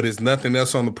 but it's nothing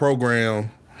else on the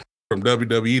program from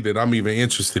WWE that I'm even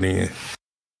interested in.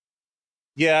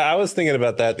 Yeah, I was thinking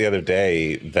about that the other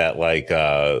day, that like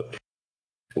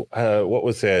what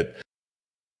was it?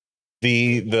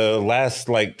 The last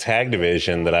like tag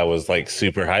division that I was like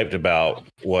super hyped about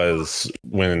was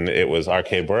when it was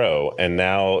RK Bro, and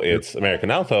now it's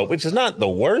American Alpha, which is not the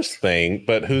worst thing,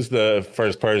 but who's the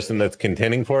first person that's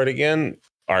contending for it again?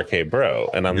 RK Bro.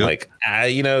 And I'm like,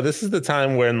 this is the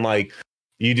time when like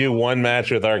you do one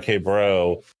match with RK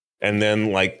Bro and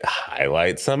then like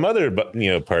highlight some other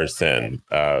person.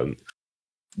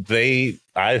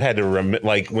 I had to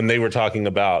like when they were talking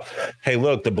about, hey,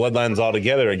 look, the Bloodline's all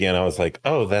together again. I was like,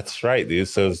 oh, that's right. The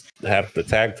Usos have the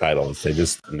tag titles. They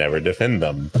just never defend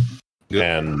them. Yep.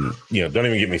 And don't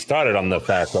even get me started on the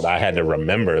fact that I had to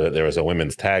remember that there was a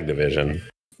women's tag division.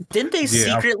 Didn't they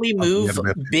secretly move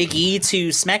Big E to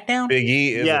SmackDown? Big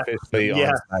E is officially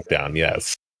on SmackDown.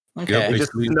 Yes. Okay. They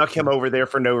just snuck him over there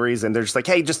for no reason. They're just like,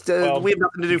 hey, just we have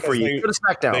nothing to do for you. Go to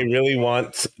SmackDown. They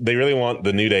really want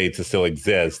the New Day to still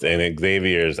exist, and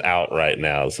Xavier's out right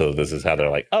now. So this is how they're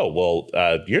like, oh, well,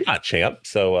 you're not champ.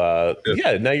 So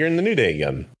now you're in the New Day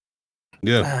again.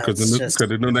 Yeah, because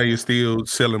the New Day is still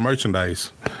selling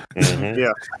merchandise. Mm-hmm.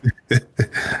 Yeah.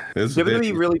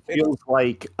 WWE really feels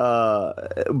like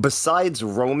besides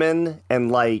Roman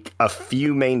and like a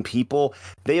few main people,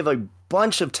 they have a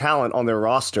bunch of talent on their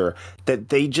roster that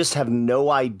they just have no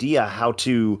idea how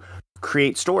to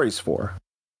create stories for.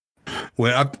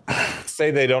 Well, I say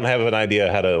they don't have an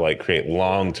idea how to like create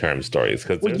long-term stories,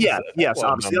 because obviously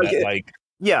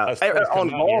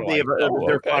on Raw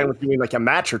they're fine with doing like a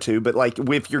match or two, but like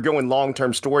if you're going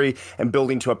long-term story and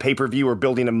building to a pay-per-view or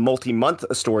building a multi-month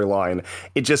storyline,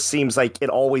 it just seems like it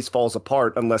always falls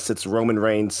apart unless it's Roman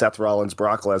Reigns, Seth Rollins,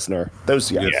 Brock Lesnar,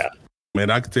 those guys. Yeah. Man,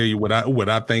 I can tell you what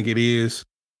I think it is.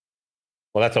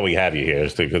 Well, that's how we have you here,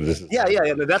 because this is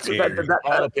that's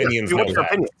all opinions.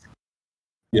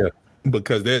 Yeah,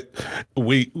 because that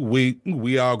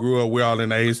we all grew up, we're all in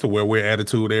the age to where we're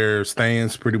attitude era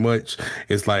stands pretty much.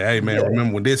 It's like, hey man,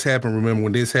 remember when this happened?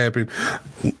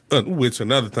 Which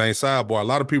another thing, sidebar, a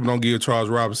lot of people don't give Charles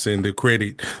Robinson the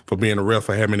credit for being a ref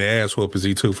for having the ass whoopers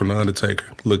he took from the Undertaker.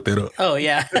 Look that up. Oh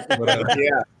yeah.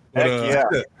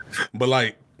 But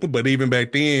like but even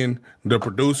back then, the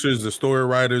producers, the story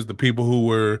writers, the people who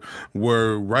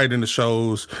were writing the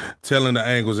shows, telling the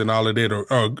angles and all of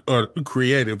that, are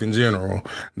creative in general.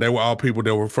 They were all people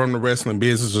that were from the wrestling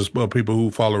business, or people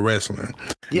who follow wrestling.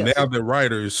 Yes. Now the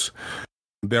writers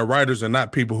are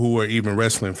not people who are even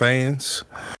wrestling fans.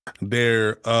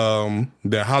 They're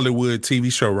Hollywood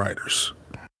TV show writers.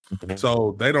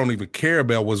 So they don't even care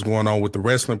about what's going on with the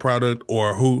wrestling product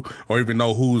or even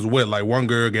know who's what. Like one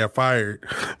girl got fired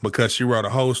because she wrote a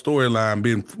whole storyline,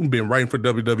 been writing for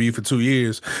WWE for 2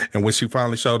 years, and when she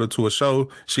finally showed up to a show,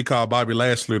 she called Bobby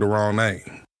Lashley the wrong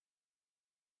name.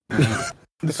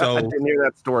 So I didn't hear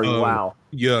that story. Wow.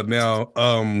 Yeah. Now,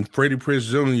 Freddie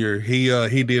Prinze Jr.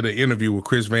 He did an interview with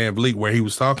Chris Van Vliet where he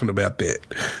was talking about that.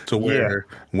 To where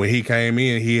when he came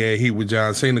in, he with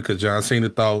John Cena because John Cena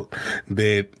thought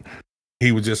that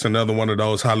he was just another one of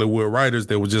those Hollywood writers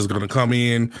that was just going to come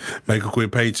in, make a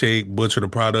quick paycheck, butcher the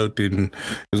product, and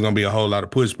there's going to be a whole lot of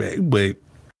pushback. But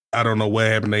I don't know what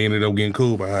happened. They ended up getting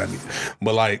cool behind it.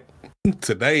 But like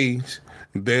today,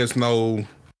 there's no.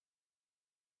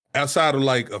 Outside of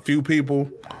like a few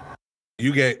people,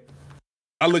 you get.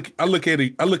 I look at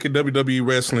WWE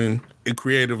wrestling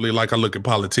creatively like I look at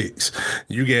politics.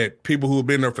 You get people who have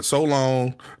been there for so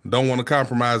long, don't want to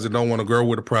compromise and don't want to grow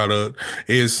with the product.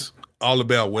 It's all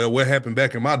about, well, what happened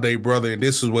back in my day, brother, and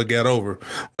this is what got over.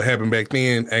 What happened back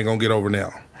then ain't gonna get over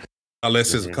now.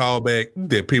 Unless it's a callback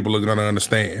that people are gonna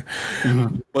understand.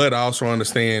 Mm-hmm. But I also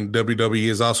understand WWE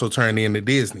is also turning into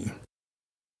Disney.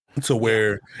 To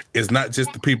where it's not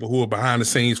just the people who are behind the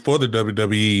scenes for the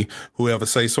WWE who have a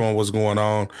say so on what's going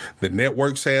on. The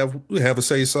networks have a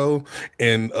say so,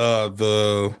 and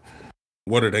the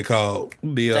what are they called?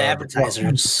 The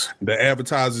advertisers. The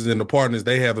advertisers and the partners,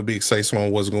 they have a big say so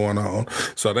on what's going on.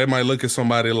 So they might look at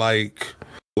somebody like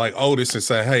Otis and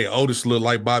say, "Hey, Otis look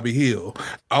like Bobby Hill.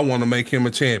 I want to make him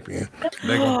a champion."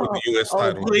 They're gonna put the U.S.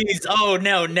 title. Oh, please! Oh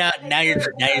no! Now you're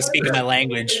speaking my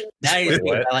language. Now you're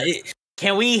speaking my language.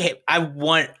 Can we? I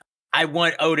want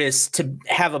Otis to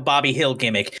have a Bobby Hill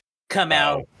gimmick, come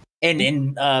out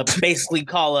and basically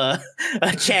call a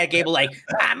Chad Gable like,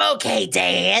 "I'm okay,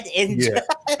 Dad," and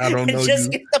I don't know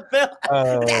just you. get the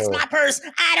bill. That's my purse.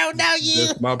 I don't know you.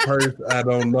 That's my purse. I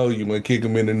don't know you. I'm gonna kick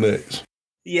him in the nuts.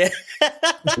 Yeah.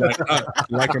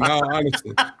 like in all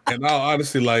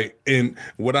honesty, like, and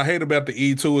what I hate about the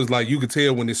E2 is like you can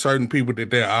tell when there's certain people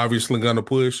that they're obviously gonna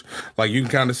push. Like you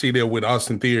can kind of see that with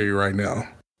Austin Theory right now.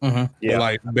 Mm-hmm. Yeah. But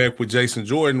like back with Jason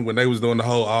Jordan when they was doing the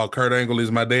whole Kurt Angle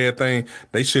is my dad thing,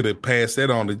 they should have passed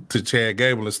that on to Chad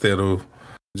Gable instead of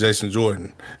Jason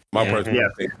Jordan. My personal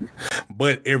opinion.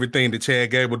 But everything that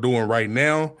Chad Gable doing right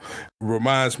now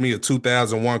reminds me of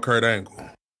 2001 Kurt Angle.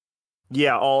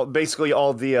 Yeah, basically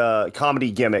all the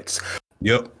comedy gimmicks.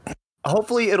 Yep.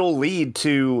 Hopefully it'll lead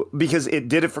to, because it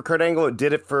did it for Kurt Angle, it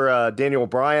did it for Daniel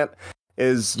Bryant,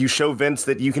 is you show Vince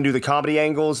that you can do the comedy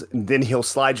angles, and then he'll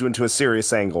slide you into a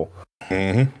serious angle.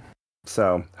 Mm-hmm.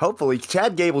 So hopefully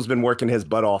Chad Gable's been working his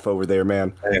butt off over there,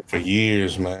 man. For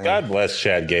years, man. God bless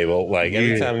Chad Gable. Like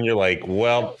anytime you're like,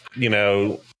 well,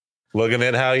 looking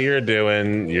at how you're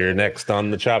doing, you're next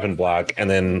on the chopping block, and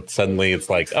then suddenly it's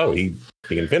like, oh, he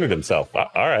invented himself. All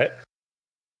right.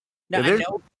 No, I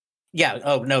know. Yeah.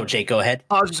 Oh no, Jake, go ahead.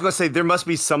 I was just gonna say there must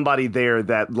be somebody there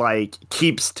that like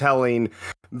keeps telling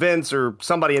Vince or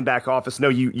somebody in back office, no,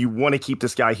 you want to keep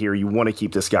this guy here. You want to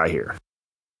keep this guy here.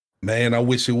 Man, I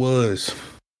wish it was.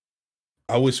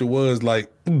 I wish it was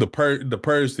like the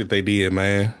purge that they did,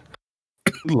 man.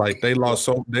 Like they lost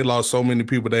so many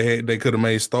people they could have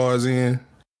made stars in.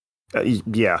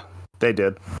 Yeah, they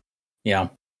did. Yeah.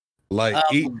 Like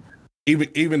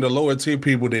even the lower tier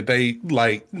people that they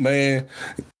like, man,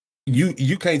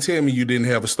 you can't tell me you didn't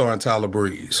have a star in Tyler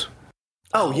Breeze.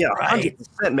 Oh yeah,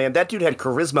 100%, man. That dude had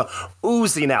charisma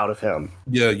oozing out of him.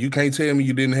 Yeah, you can't tell me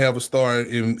you didn't have a star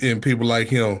in people like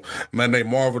him. Man, they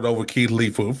marveled over Keith Lee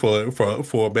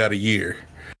for about a year.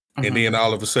 Mm-hmm. And then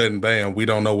all of a sudden, bam, we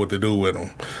don't know what to do with him.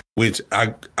 Which I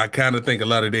kind of think a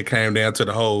lot of that came down to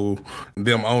the whole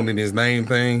them owning his name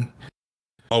thing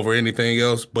over anything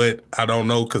else. But I don't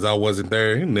know because I wasn't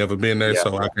there, never been there,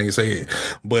 so I can't say it.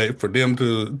 But for them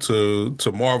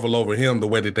to marvel over him the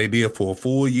way that they did for a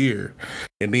full year,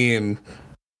 and then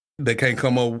they can't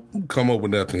come up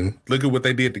with nothing. Look at what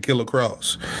they did to Killer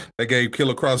Cross. They gave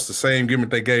Killer Cross the same gimmick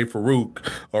they gave Farouk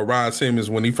or Ron Simmons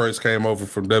when he first came over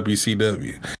from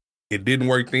WCW. It didn't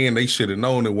work then. They should have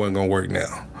known it wasn't gonna work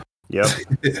now. Yep.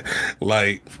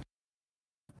 Like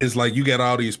it's like you got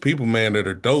all these people, man, that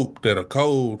are dope, that are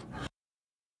cold,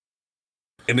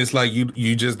 and it's like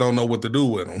you just don't know what to do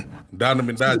with them.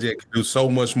 Donovan Dijak can do so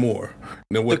much more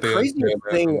than what the craziest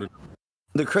thing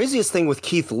the craziest thing with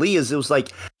Keith Lee is it was like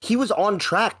he was on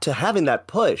track to having that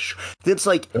push. It's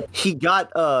like he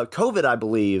got COVID, I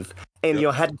believe, and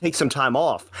had to take some time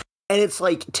off. And it's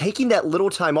like taking that little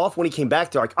time off when he came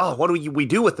back, they're like, oh, what do we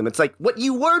do with him? It's like, what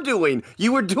you were doing.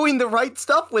 You were doing the right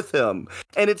stuff with him.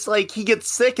 And it's like he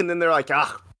gets sick, and then they're like,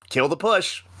 kill the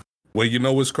push. Well, you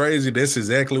know what's crazy? That's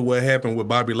exactly what happened with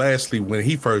Bobby Lashley when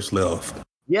he first left.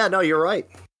 Yeah, no, you're right.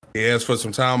 He asked for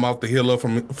some time off to heal up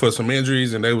for some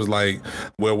injuries, and they was like,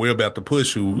 well, we're about to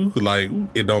push you. Like,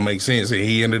 it don't make sense. And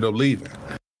he ended up leaving.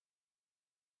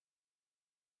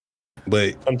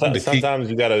 But sometimes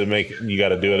you gotta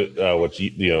do it what's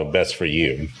best for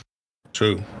you.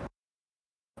 True.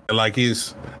 And like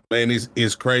it's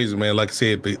crazy, man. Like I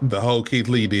said, the whole Keith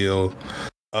Lee deal.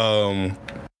 And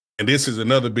this is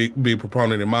another big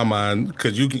proponent in my mind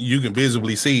because you can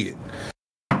visibly see it.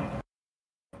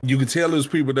 You can tell there's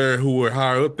people there who were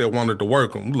higher up that wanted to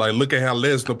work him. Like, look at how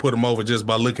Lesnar put him over just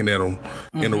by looking at him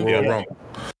in the Royal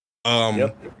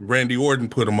Rumble. Randy Orton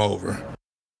put him over.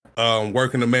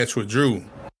 Working the match with Drew.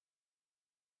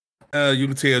 You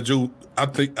can tell Drew. I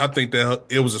think that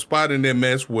it was a spot in that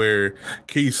match where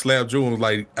Keith slapped Drew and was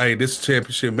like, "Hey, this is a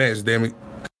championship match, damn it!"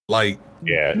 Like,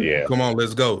 come on,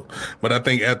 let's go. But I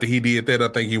think after he did that, I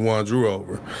think he won Drew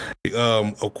over.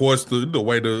 Of course, the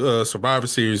way the Survivor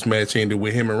Series match ended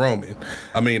with him and Roman.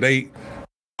 I mean,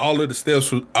 all of the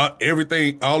steps,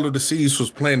 everything, all of the seeds was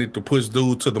planted to push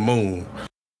dude to the moon.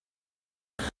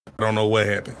 I don't know what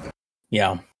happened.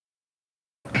 Yeah.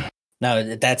 No,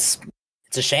 it's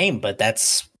a shame, but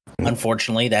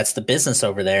unfortunately, that's the business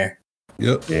over there.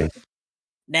 Yep. Yeah.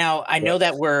 Now, I know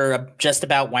that we're just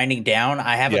about winding down.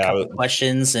 I have a couple of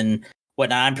questions and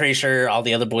whatnot. I'm pretty sure all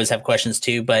the other boys have questions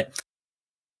too, but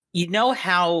you know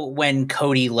how when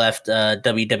Cody left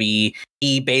WWE,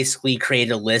 he basically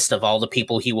created a list of all the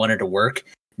people he wanted to work.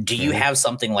 Do you have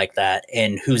something like that,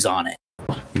 and who's on it?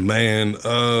 Man,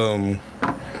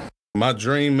 my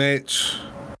dream match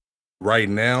right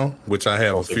now, which I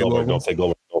have a few of them. Don't say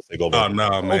Goldberg. Oh,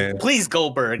 no, man. Oh, please,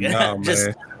 Goldberg. Nah,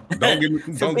 man. Don't get me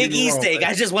Big E steak.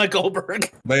 I just want Goldberg.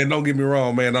 Man, don't get me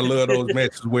wrong, man. I love those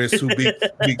matches where it's two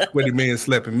big sweaty men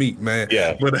slapping meat, man.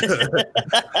 Yeah.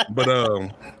 But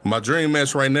my dream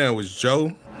match right now is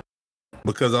Joe,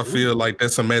 because I feel like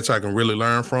that's a match I can really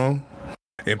learn from.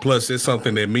 And plus, it's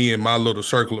something that me and my little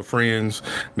circle of friends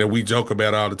that we joke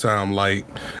about all the time. Like,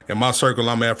 in my circle,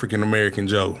 I'm African-American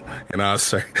Joe. And I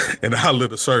say, in our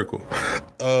little circle.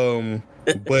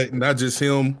 But not just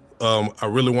him. I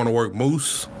really want to work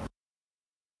Moose.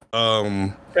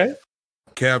 Okay.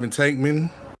 Calvin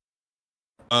Tankman.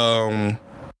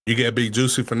 You got Big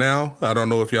Juicy for now. I don't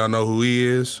know if y'all know who he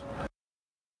is.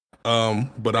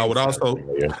 But I would also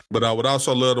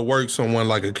love to work someone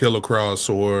like a Killer Cross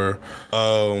or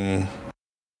a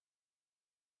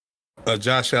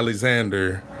Josh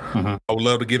Alexander. I would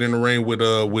love to get in the ring with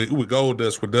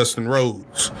Goldust, with Dustin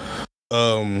Rhodes.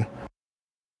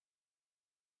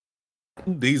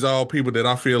 These are all people that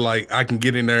I feel like I can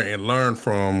get in there and learn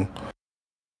from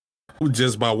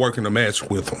just by working a match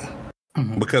with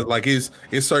them. Because like it's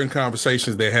certain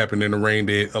conversations that happen in the ring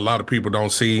that a lot of people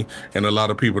don't see and a lot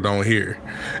of people don't hear.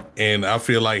 And I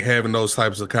feel like having those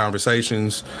types of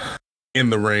conversations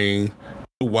in the ring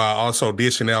while also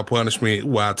dishing out punishment,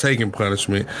 while taking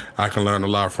punishment, I can learn a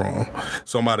lot from.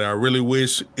 Somebody I really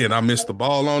wish, and I missed the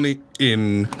ball on it,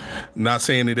 and not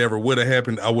saying it ever would have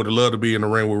happened, I would have loved to be in the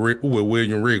ring with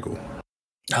William Regal.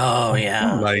 Oh,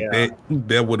 yeah.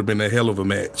 That would have been a hell of a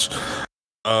match.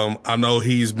 I know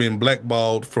he's been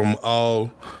blackballed from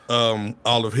all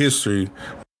of history,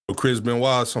 but Chris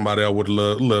Benoit is somebody I would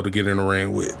love to get in the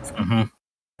ring with.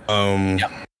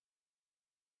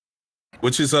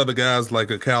 Which is other guys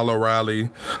like a Kyle O'Reilly,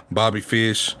 Bobby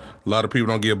Fish. A lot of people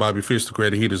don't give Bobby Fish the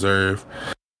credit he deserves.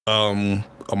 A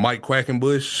Mike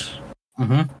Quackenbush,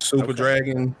 Super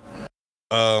Dragon.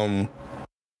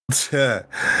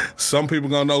 Some people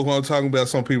gonna know who I'm talking about.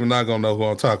 Some people not gonna know who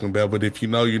I'm talking about. But if you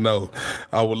know, you know.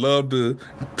 I would love to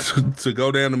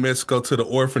go down to Mexico to the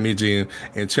orphanage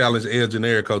and challenge El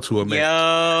Generico to a match.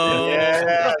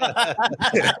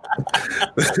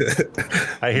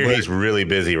 I hear he's really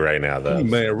busy right now, though.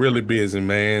 Man, really busy,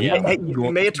 man. Yeah. Hey,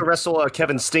 you may have to wrestle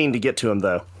Kevin Steen to get to him,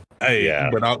 though. Hey, yeah.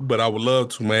 But I would love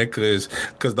to, man, because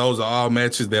those are all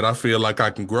matches that I feel like I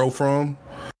can grow from.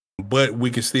 But we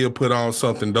can still put on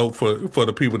something dope for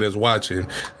the people that's watching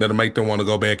that'll make them want to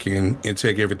go back and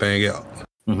check everything out.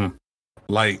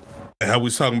 Like I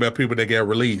was talking about people that got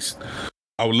released.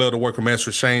 I would love to work a match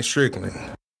with Shane Strickland,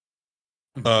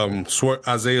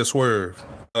 Isaiah Swerve.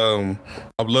 I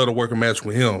would love to work a match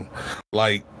with him.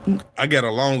 Like I got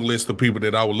a long list of people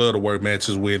that I would love to work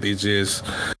matches with. It's just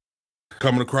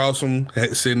coming across him,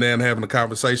 sitting there and having a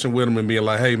conversation with him and being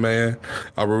like, hey, man,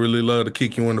 I would really love to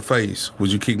kick you in the face.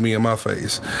 Would you kick me in my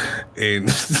face? And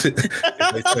if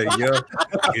they say, yeah,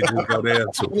 it just go there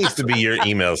too. It needs to be your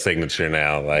email signature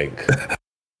now. Like,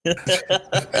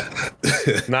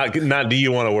 not do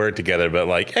you want to work together, but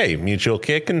like, hey, mutual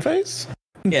kick and face?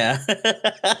 Yeah.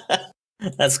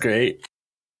 That's great.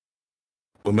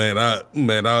 But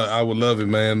I would love it,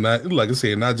 man. Like I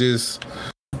said, not just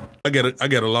I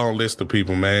get a long list of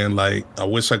people, man. Like I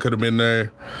wish I could have been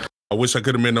there. I wish I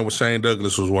could have been there when Shane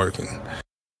Douglas was working,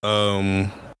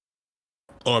 or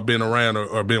been around,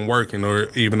 or been working, or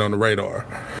even on the radar.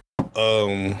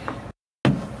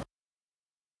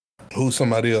 Who's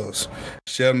somebody else?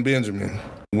 Shelton Benjamin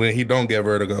when he don't get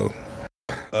vertigo.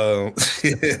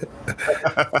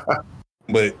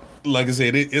 But like I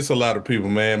said, it's a lot of people,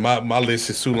 man. My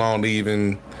list is too long to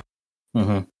even.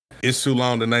 Mm-hmm. It's too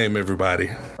long to name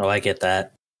everybody. Oh, I get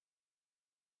that.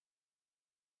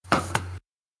 All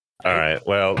right.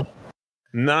 Well,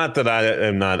 not that I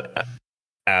am not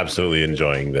absolutely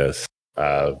enjoying this,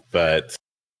 but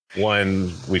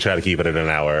one, we try to keep it at an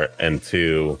hour, and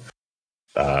two,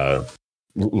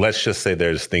 let's just say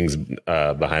there's things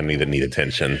behind me that need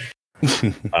attention.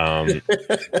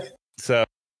 So.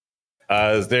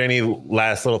 Is there any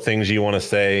last little things you want to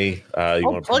say? You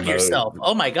want to plug yourself.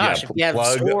 Oh my gosh! Yeah, if you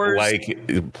have stores.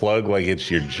 plug like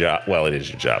it's your job. Well, it is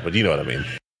your job, but you know what I mean.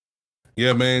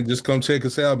 Yeah, man, just come check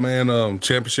us out, man.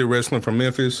 Championship Wrestling from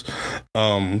Memphis.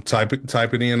 Type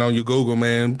it in on your Google,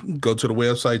 man. Go to the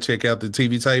website, check out the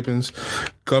TV tapings.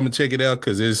 Come and check it out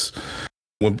because it's.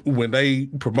 When they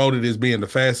promote it as being the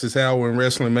fastest hour in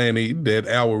wrestling, man, that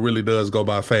hour really does go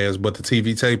by fast. But the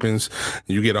TV tapings,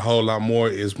 you get a whole lot more.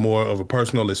 It's more of a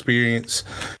personal experience.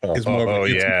 It's more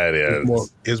it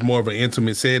is. It's more of an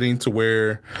intimate setting to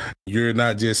where you're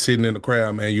not just sitting in the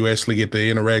crowd, man. You actually get to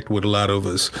interact with a lot of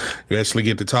us. You actually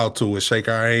get to talk to us, shake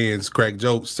our hands, crack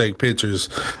jokes, take pictures,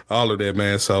 all of that,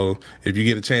 man. So if you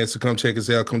get a chance to come check us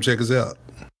out, come check us out.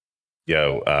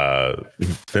 Yo,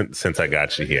 since I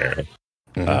got you here.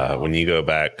 Mm-hmm. When you go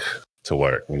back to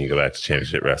work, when you go back to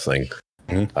Championship Wrestling,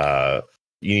 you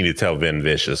need to tell Vin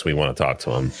Vicious we want to talk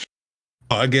to him.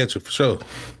 Oh, I get you for sure.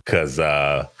 Because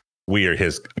we are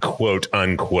his quote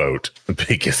unquote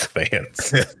biggest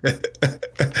fans.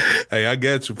 Hey, I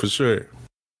get you for sure.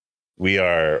 We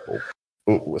are.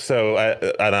 So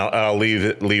I'll leave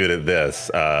it at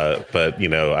this. But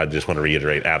I just want to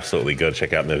reiterate: absolutely, go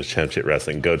check out Memphis Championship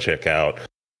Wrestling. Go check out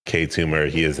K Toomer.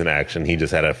 He is in action. He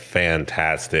just had a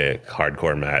fantastic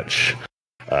hardcore match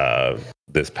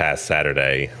this past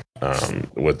Saturday.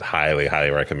 Would highly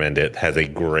recommend it. Has a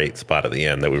great spot at the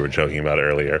end that we were joking about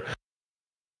earlier.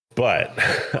 But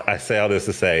I say all this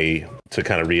to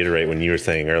kind of reiterate when you were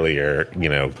saying earlier,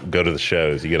 go to the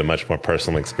shows. You get a much more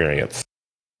personal experience.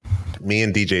 Me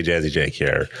and DJ Jazzy Jake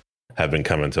here have been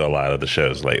coming to a lot of the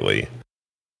shows lately.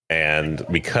 And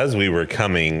because we were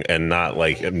coming and not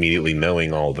like immediately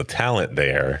knowing all the talent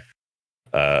there,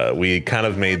 we kind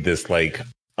of made this like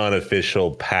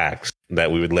unofficial pact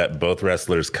that we would let both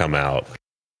wrestlers come out.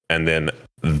 And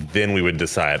then we would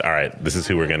decide, all right, this is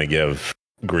who we're going to give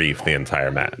grief the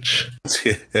entire match.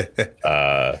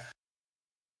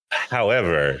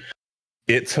 However,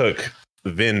 it took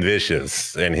Vin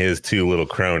Vicious and his two little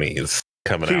cronies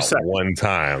coming out one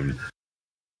time.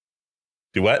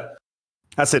 Do what?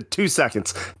 I said 2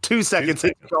 seconds. 2 seconds.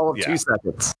 It's all of 2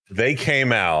 seconds. They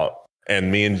came out, and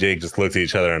me and Jake just looked at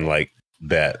each other and like,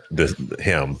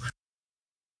 him.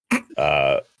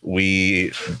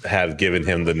 We have given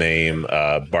him the name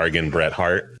Bargain Bret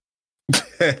Hart.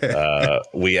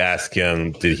 We asked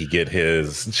him, did he get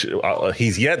his?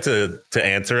 He's yet to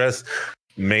answer us,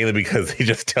 mainly because he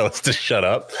just tells us to shut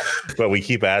up. But we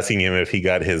keep asking him if he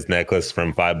got his necklace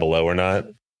from Five Below or not.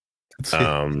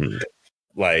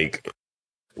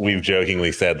 We've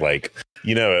jokingly said,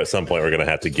 at some point we're going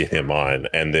to have to get him on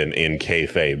and then in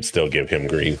kayfabe still give him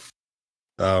grief.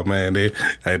 Oh, man. This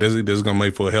is going to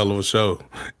make for a hell of a show.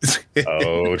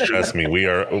 Oh, trust me.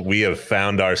 We have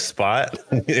found our spot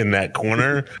in that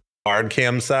corner, hard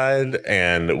cam side,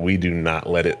 and we don't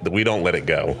let it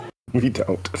go. We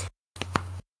don't.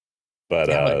 But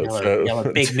y'all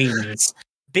are big meetings.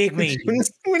 Big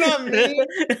meetings. We're not mean.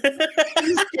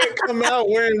 You just can't come out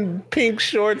wearing pink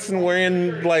shorts and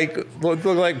wearing look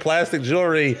like plastic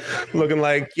jewelry, looking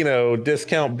like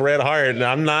discount Bret Hart. And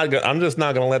I'm just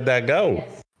not gonna let that go.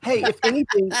 Hey, if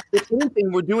anything,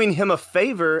 we're doing him a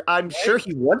favor. I'm sure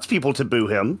he wants people to boo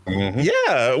him. Mm-hmm.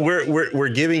 Yeah, we're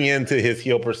giving in to his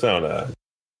heel persona.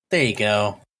 There you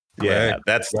go. Yeah,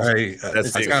 that's the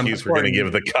excuse we're going to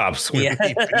give the cops. One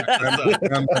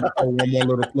more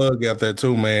little plug out there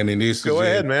too, man. And this Go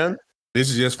ahead, man. This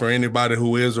is just for anybody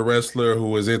who is a wrestler,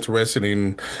 who is interested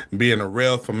in being a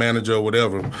ref, a manager, or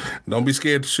whatever. Don't be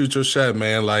scared to shoot your shot,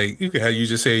 man. Like you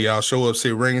just said, y'all show up,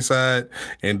 sit ringside,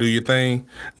 and do your thing.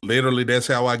 Literally, that's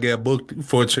how I got booked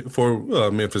for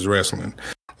Memphis Wrestling.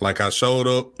 Like I showed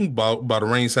up, bought a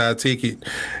ringside ticket.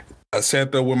 I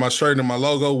sat there with my shirt and my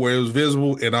logo where it was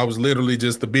visible, and I was literally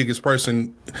just the biggest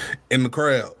person in the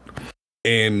crowd.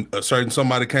 And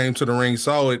somebody came to the ring,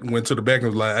 saw it, went to the back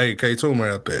and was like, "Hey, K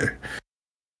Toomer out there."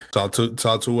 Talk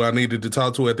to who I needed to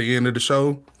talk to at the end of the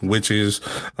show, which is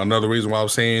another reason why I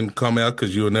was saying come out,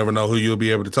 because you'll never know who you'll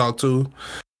be able to talk to.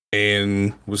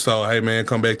 And we saw, hey man,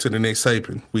 come back to the next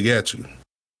taping. We got you.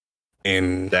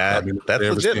 And that's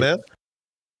legit, man.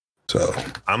 So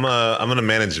I'm gonna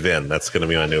manage Vin. That's gonna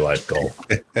be my new life goal.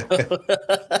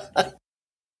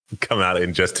 Come out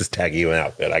in just his taggy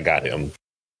outfit. I got him.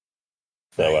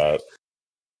 So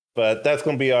but that's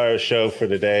gonna be our show for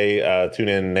today. Tune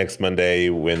in next Monday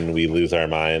when we lose our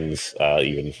minds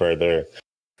even further.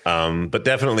 But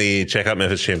definitely check out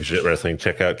Memphis Championship Wrestling.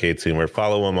 Check out K Toomer.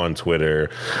 Follow him on Twitter.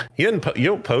 You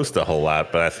don't post a whole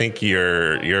lot, but I think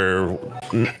you're,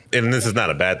 and this is not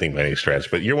a bad thing by any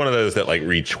stretch, but you're one of those that like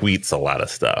retweets a lot of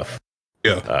stuff.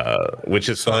 Yeah, which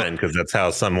is fine because that's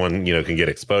how someone can get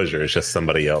exposure. It's just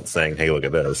somebody else saying, "Hey, look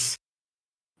at this."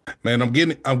 Man, I'm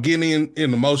getting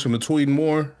in the motion of tweeting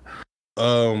more.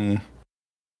 I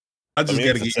just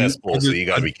got to get used. So you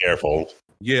got to be careful.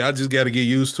 Yeah, I just got to get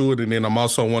used to it. And then I'm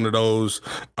also one of those,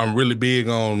 I'm really big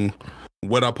on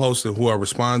what I post and who I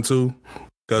respond to.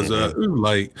 Because,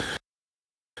 like,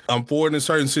 I'm for it in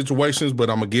certain situations, but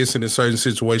I'm against it in certain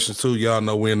situations, too. Y'all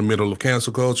know we're in the middle of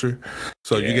cancel culture.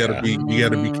 So you got to be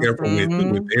careful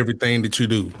with everything that you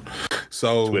do.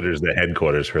 So Twitter's the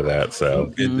headquarters for that.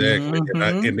 So exactly.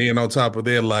 And then on top of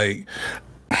that, like,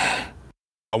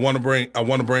 I want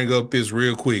to bring up this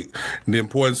real quick. The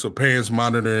importance of parents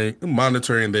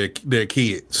monitoring their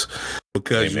kids,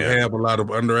 because you have a lot of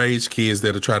underage kids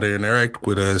that are trying to interact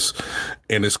with us,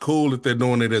 and it's cool if they're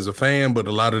doing it as a fan, but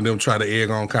a lot of them try to egg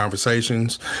on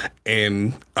conversations,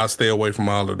 and I stay away from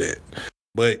all of that.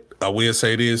 But I will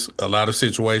say this: a lot of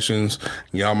situations,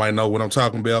 y'all might know what I'm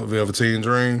talking about. Velveteen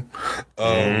Dream.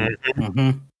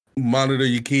 Monitor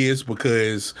your kids,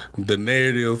 because the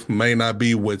narrative may not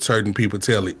be what certain people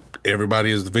tell it.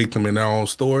 Everybody is the victim in their own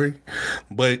story,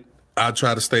 but I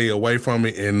try to stay away from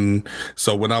it. And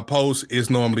so when I post, it's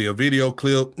normally a video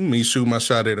clip, me shooting my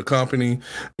shot at a company,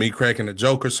 me cracking a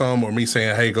joke or something, or me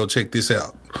saying, "Hey, go check this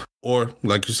out," or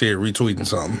like you said, retweeting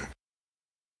something.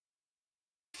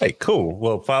 Hey, cool.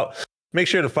 Well, make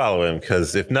sure to follow him,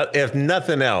 because if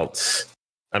nothing else,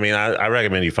 I mean, I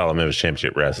recommend you follow Memphis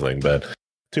Championship Wrestling, but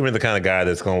Toomer the kind of guy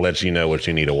that's going to let you know what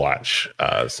you need to watch.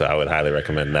 So I would highly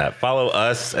recommend that. Follow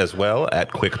us as well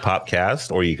at Quick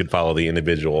Popcast, or you could follow the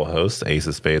individual hosts, Ace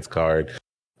of Spades Card,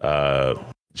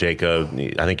 Jacob.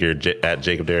 I think you're at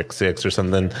Jacob Derek 6 or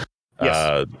something.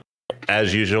 Yes.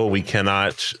 As usual, we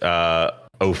cannot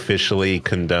officially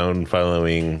condone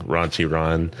following Raunchy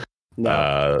Ron.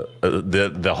 No.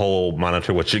 The whole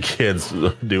monitor what your kids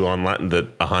do online,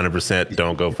 that 100%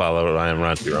 don't go follow I am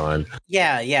Raunchy Ron.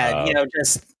 Yeah.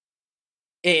 Just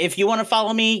if you want to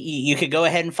follow me, you could go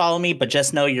ahead and follow me, but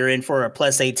just know you're in for a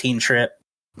 +18 trip.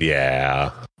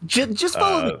 Yeah. Just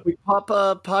follow the Quick Pop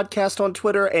podcast on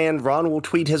Twitter, and Ron will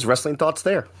tweet his wrestling thoughts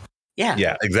there.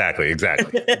 Yeah, exactly. Do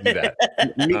that.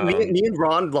 Me and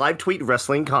Ron live tweet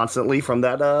wrestling constantly from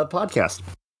that podcast.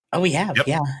 Oh, we have. Yep.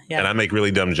 Yeah. And I make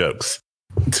really dumb jokes.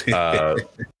 Yeah,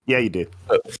 you do.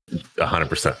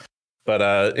 100%.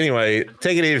 But anyway,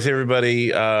 take it easy,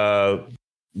 everybody.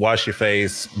 Wash your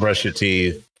face, brush your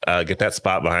teeth, get that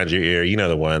spot behind your ear. You know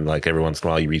the one, like every once in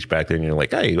a while you reach back there and you're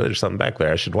like, hey, there's something back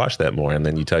there. I should wash that more. And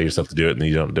then you tell yourself to do it and then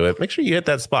you don't do it. Make sure you hit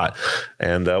that spot.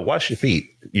 And wash your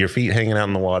feet. Your feet hanging out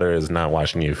in the water is not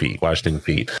washing your feet. Washing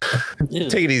feet.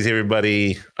 Take it easy,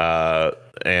 everybody.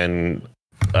 And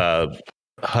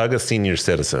hug a senior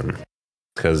citizen,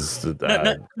 because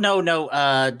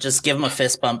no, just give them a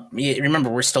fist bump.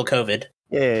 Remember, we're still COVID.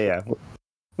 Yeah.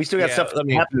 We still got stuff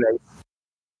happening.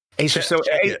 Ace,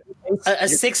 a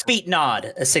 6 feet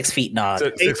nod. A 6 feet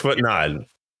nod. 6 foot nod.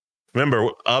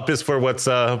 Remember, up is for what's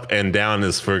up, and down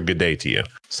is for good day to you.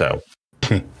 So,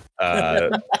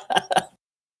 farewell,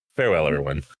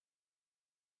 everyone.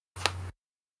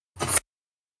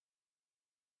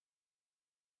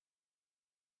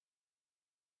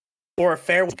 Or a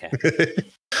fair. Okay.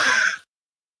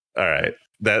 All right,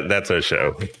 that's our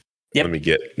show. Yep. Let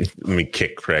me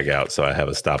kick Craig out so I have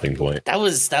a stopping point. That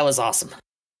was awesome.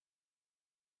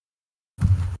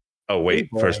 Oh, wait.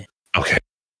 First. Okay.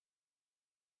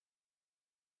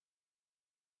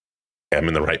 I'm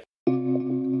in the right.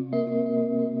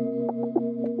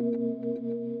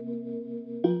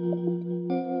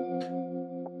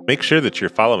 Make sure that you're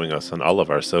following us on all of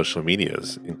our social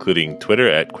medias, including Twitter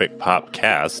at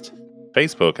QuickPopCast,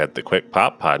 Facebook at the Quick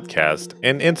Pop Podcast,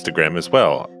 and Instagram as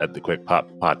well at the Quick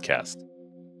Pop Podcast.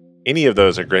 Any of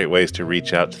those are great ways to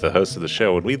reach out to the host of the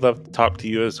show, and we'd love to talk to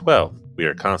you as well. We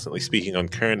are constantly speaking on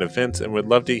current events and would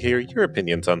love to hear your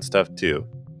opinions on stuff too.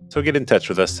 So get in touch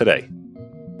with us today.